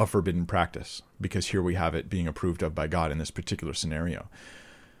a forbidden practice, because here we have it being approved of by God in this particular scenario.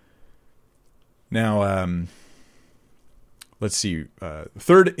 Now, let's see.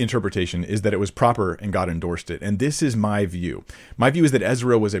 Third interpretation is that it was proper and God endorsed it. And this is my view. My view is that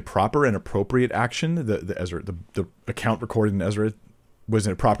Ezra was a proper and appropriate action. The account recorded in Ezra was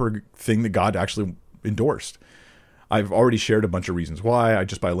a proper thing that God actually endorsed. I've already shared a bunch of reasons why,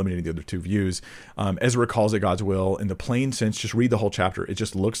 just by eliminating the other two views. Ezra calls it God's will. In the plain sense, just read the whole chapter. It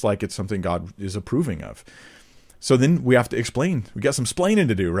just looks like it's something God is approving of. So then we have to explain. We got some splaining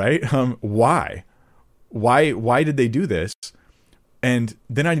to do, right? Why? Why did they do this? And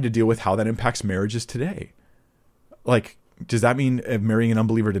then I need to deal with how that impacts marriages today. Like, does that mean marrying an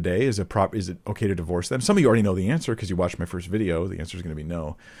unbeliever today is it okay to divorce them? Some of you already know the answer because you watched my first video. The answer is going to be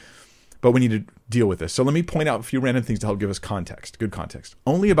no. But we need to deal with this. So let me point out a few random things to help give us context, good context.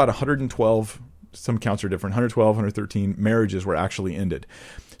 Only about 112, some counts are different, 112, 113 marriages were actually ended.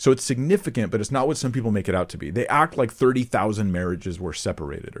 So it's significant, but it's not what some people make it out to be. They act like 30,000 marriages were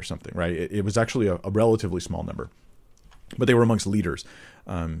separated or something, right? It was actually a relatively small number. but they were amongst leaders.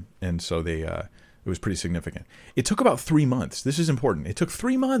 And so it was pretty significant. It took about 3 months. This is important. It took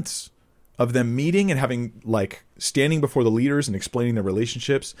 3 months of them meeting and having, like, standing before the leaders and explaining their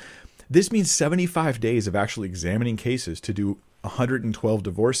relationships. This means 75 days of actually examining cases to do 112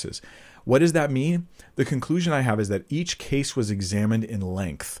 divorces. What does that mean? The conclusion I have is that each case was examined in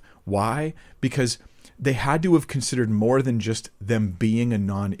length. Why? Because they had to have considered more than just them being a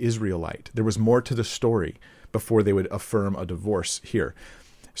non-Israelite. There was more to the story before they would affirm a divorce here.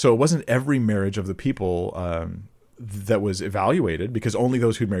 So it wasn't every marriage of the people that was evaluated, because only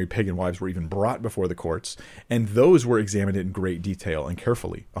those who'd married pagan wives were even brought before the courts. And those were examined in great detail and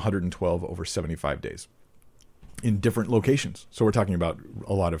carefully, 112 over 75 days. In different locations. So we're talking about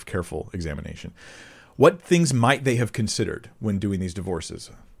a lot of careful examination. What things might they have considered when doing these divorces?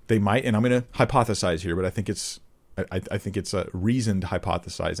 They might, and I'm going to hypothesize here, but I think it's a reasoned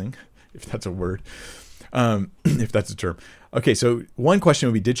hypothesizing, if that's a word, if that's a term. Okay, so one question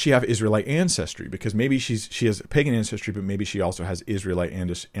would be, did she have Israelite ancestry? Because maybe she has pagan ancestry, but maybe she also has Israelite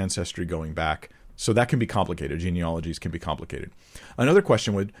ancestry going back. So that can be complicated. Genealogies can be complicated. Another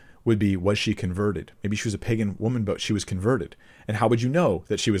question would be, was she converted? Maybe she was a pagan woman, but she was converted. And how would you know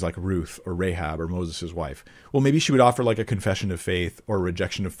that she was like Ruth or Rahab or Moses' wife? Well, maybe she would offer like a confession of faith or a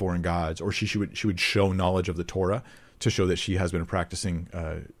rejection of foreign gods, or she would show knowledge of the Torah to show that she has been practicing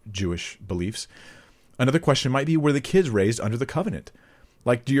Jewish beliefs. Another question might be, were the kids raised under the covenant?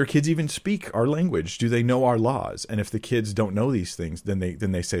 Like, do your kids even speak our language? Do they know our laws? And if the kids don't know these things, then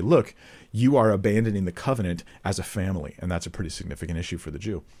they say, look, you are abandoning the covenant as a family. And that's a pretty significant issue for the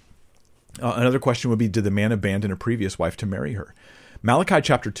Jew. Another question would be, did the man abandon a previous wife to marry her? Malachi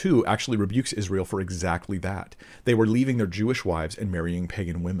chapter 2 actually rebukes Israel for exactly that. They were leaving their Jewish wives and marrying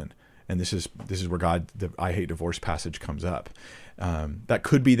pagan women. And this is where the I hate divorce passage comes up. That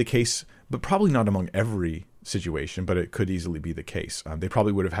could be the case, but probably not among every situation, but it could easily be the case. They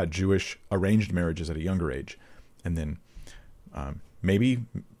probably would have had Jewish arranged marriages at a younger age. And then maybe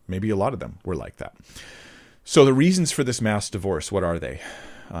a lot of them were like that. So the reasons for this mass divorce, what are they?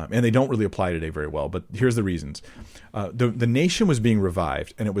 And they don't really apply today very well, but here's the reasons. The nation was being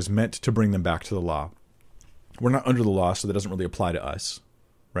revived, and it was meant to bring them back to the law. We're not under the law, so that doesn't really apply to us,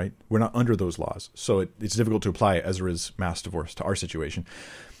 right? We're not under those laws, so it's difficult to apply Ezra's mass divorce to our situation.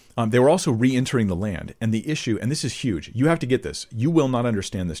 They were also re-entering the land, and the issue, and this is huge, you have to get this. You will not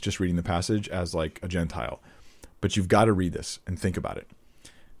understand this just reading the passage as like a Gentile, but you've got to read this and think about it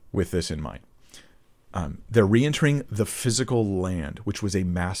with this in mind. They're re-entering the physical land, which was a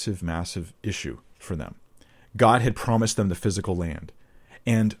massive, massive issue for them. God had promised them the physical land.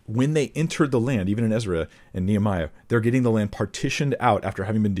 And when they entered the land, even in Ezra and Nehemiah, they're getting the land partitioned out after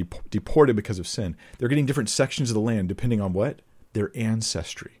having been deported because of sin. They're getting different sections of the land depending on what? Their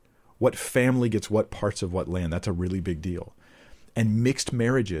ancestry. What family gets what parts of what land. That's a really big deal. And mixed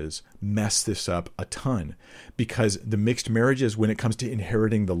marriages mess this up a ton, because the mixed marriages, when it comes to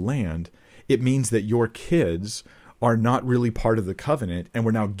inheriting the land, it means that your kids are not really part of the covenant, and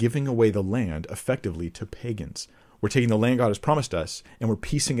we're now giving away the land effectively to pagans. We're taking the land God has promised us, and we're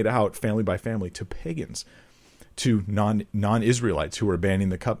piecing it out family by family to pagans, to non-Israelites who are abandoning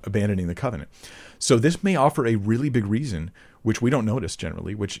the covenant. So this may offer a really big reason, which we don't notice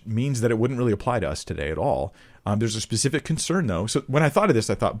generally, which means that it wouldn't really apply to us today at all. There's a specific concern, though. So when I thought of this,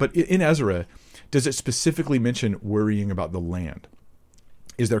 I thought, but in Ezra, does it specifically mention worrying about the land?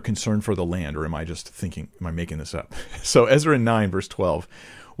 Is there concern for the land, or am I making this up? So Ezra 9, verse 12,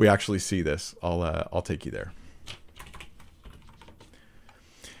 we actually see this. I'll take you there.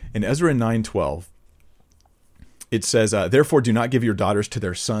 In Ezra 9:12, it says, therefore do not give your daughters to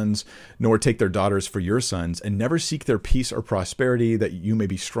their sons, nor take their daughters for your sons, and never seek their peace or prosperity, that you may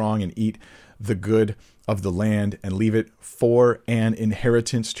be strong and eat the good of the land and leave it for an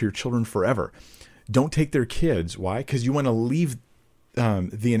inheritance to your children forever. Don't take their kids. Why? Because you want to leave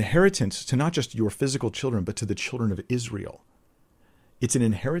the inheritance to not just your physical children, but to the children of Israel. It's an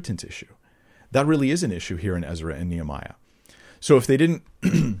inheritance issue. That really is an issue here in Ezra and Nehemiah. So if they didn't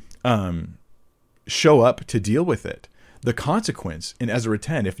show up to deal with it, the consequence in Ezra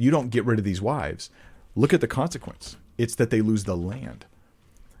 10, if you don't get rid of these wives, look at the consequence. It's that they lose the land.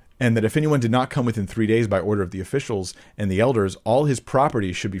 And that if anyone did not come within 3 days by order of the officials and the elders, all his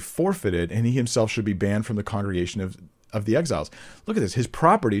property should be forfeited, and he himself should be banned from the congregation of the exiles. Look at this. His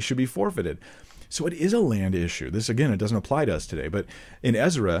property should be forfeited. So it is a land issue. This, again, it doesn't apply to us today. But in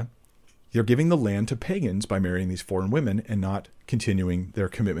Ezra, they're giving the land to pagans by marrying these foreign women and not continuing their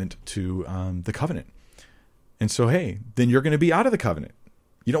commitment to the covenant. And so, hey, then you're going to be out of the covenant.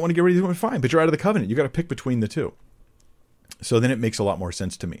 You don't want to get rid of these women, fine, but you're out of the covenant. You got to pick between the two. So then it makes a lot more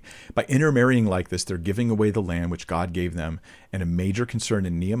sense to me. By intermarrying like this, they're giving away the land which God gave them. And a major concern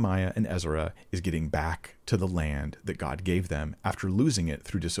in Nehemiah and Ezra is getting back to the land that God gave them after losing it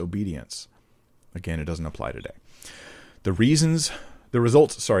through disobedience. Again, it doesn't apply today. The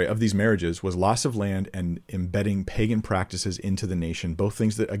results of these marriages was loss of land and embedding pagan practices into the nation, both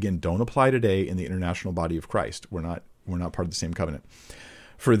things that, again, don't apply today in the international body of Christ. We're not part of the same covenant.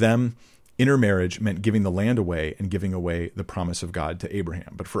 For them, intermarriage meant giving the land away and giving away the promise of God to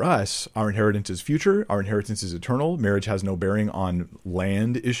Abraham. But for us, our inheritance is future. Our inheritance is eternal. Marriage has no bearing on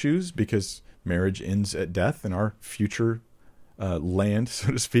land issues because marriage ends at death, and our future land,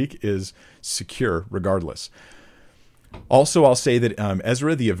 so to speak, is secure regardless. Also, I'll say that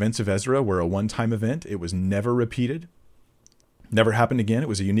Ezra, the events of Ezra were a one-time event. It was never repeated. Never happened again. It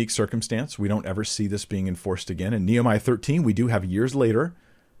was a unique circumstance. We don't ever see this being enforced again. In Nehemiah 13, we do have years later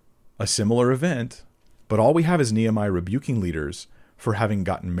a similar event, but all we have is Nehemiah rebuking leaders for having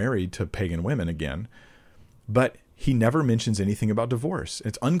gotten married to pagan women again. But he never mentions anything about divorce.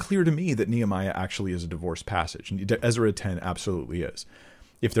 It's unclear to me that Nehemiah actually is a divorce passage. Ezra 10 absolutely is.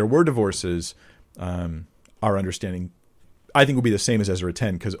 If there were divorces, our understanding, I think, will be the same as Ezra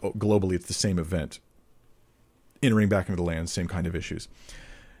 10, because globally it's the same event. Entering back into the land, same kind of issues.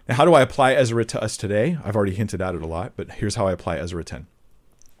 Now, how do I apply Ezra to us today? I've already hinted at it a lot, but here's how I apply Ezra 10.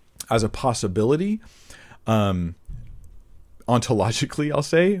 As a possibility, ontologically, I'll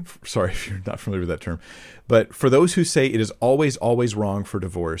say, sorry if you're not familiar with that term, but for those who say it is always, always wrong for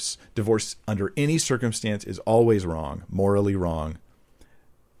divorce under any circumstance is always wrong, morally wrong,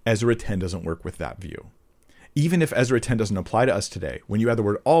 Ezra 10 doesn't work with that view. Even if Ezra 10 doesn't apply to us today, when you add the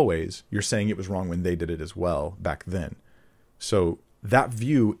word always, you're saying it was wrong when they did it as well back then. So that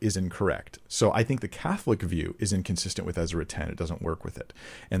view is incorrect. So I think the Catholic view is inconsistent with Ezra 10. It doesn't work with it.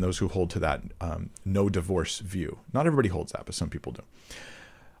 And those who hold to that no divorce view. Not everybody holds that, but some people do.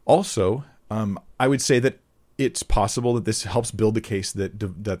 Also, I would say that it's possible that this helps build the case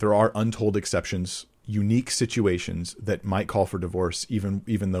that there are untold exceptions, unique situations that might call for divorce,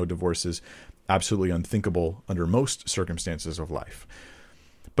 even though divorce is absolutely unthinkable under most circumstances of life.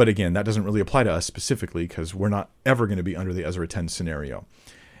 But again, that doesn't really apply to us specifically because we're not ever going to be under the Ezra 10 scenario.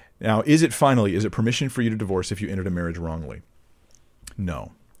 Now, is it permission for you to divorce if you entered a marriage wrongly?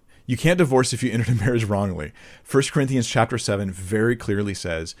 No. You can't divorce if you entered a marriage wrongly. 1 Corinthians chapter 7 very clearly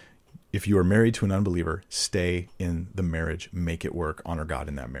says, if you are married to an unbeliever, stay in the marriage, make it work, honor God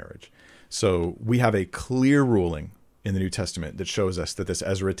in that marriage. So we have a clear ruling in the New Testament that shows us that this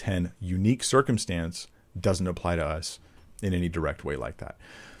Ezra 10 unique circumstance doesn't apply to us in any direct way like that.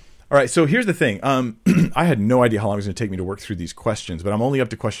 All right, so here's the thing. I had no idea how long it was going to take me to work through these questions, but I'm only up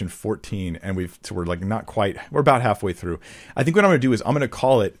to question 14, and we're about halfway through. I think what I'm going to do is I'm going to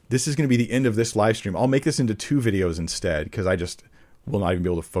call it, this is going to be the end of this live stream. I'll make this into 2 videos instead, because I just will not even be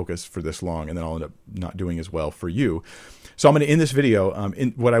able to focus for this long, and then I'll end up not doing as well for you. So I'm going to end this video.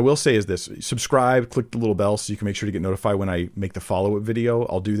 What I will say is this: subscribe, click the little bell so you can make sure to get notified when I make the follow-up video.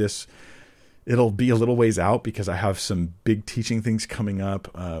 I'll do this. It'll be a little ways out because I have some big teaching things coming up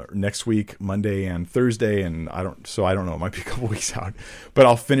next week, Monday and Thursday, and I don't know. It might be a couple weeks out, but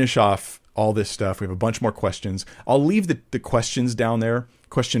I'll finish off all this stuff. We have a bunch more questions. I'll leave the questions down there,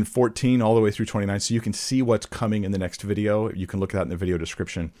 question 14 all the way through 29, so you can see what's coming in the next video. You can look at that in the video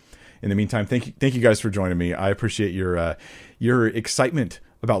description. In the meantime, thank you guys for joining me. I appreciate your excitement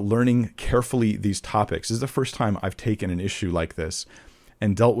about learning carefully these topics. This is the first time I've taken an issue like this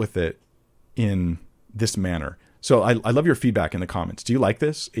and dealt with it in this manner. So I love your feedback in the comments. Do you like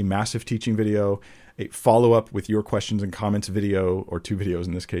this? A massive teaching video, a follow-up with your questions and comments video, or 2 videos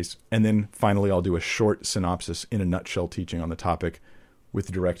in this case. And then finally, I'll do a short synopsis in a nutshell teaching on the topic with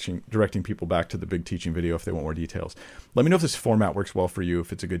directing people back to the big teaching video if they want more details. Let me know if this format works well for you,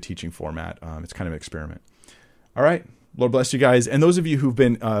 if it's a good teaching format. It's kind of an experiment. All right. Lord bless you guys. And those of you who've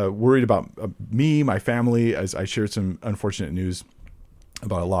been worried about me, my family, as I shared some unfortunate news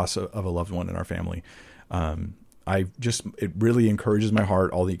about a loss of a loved one in our family. It really encourages my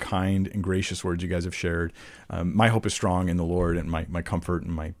heart, all the kind and gracious words you guys have shared. My hope is strong in the Lord, and my comfort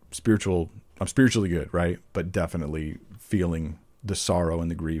and I'm spiritually good, right? But definitely feeling the sorrow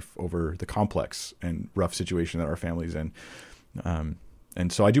and the grief over the complex and rough situation that our family's in.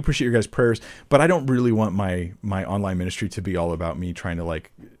 And so I do appreciate your guys' prayers, but I don't really want my online ministry to be all about me trying to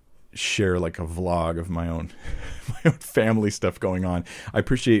share a vlog of my own family stuff going on. I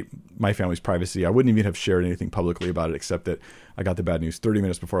appreciate my family's privacy. I wouldn't even have shared anything publicly about it, except that I got the bad news 30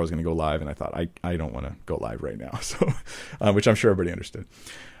 minutes before I was going to go live, and I thought I don't want to go live right now. So, which I'm sure everybody understood.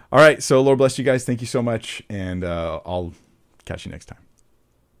 All right. So Lord bless you guys. Thank you so much. And I'll catch you next time.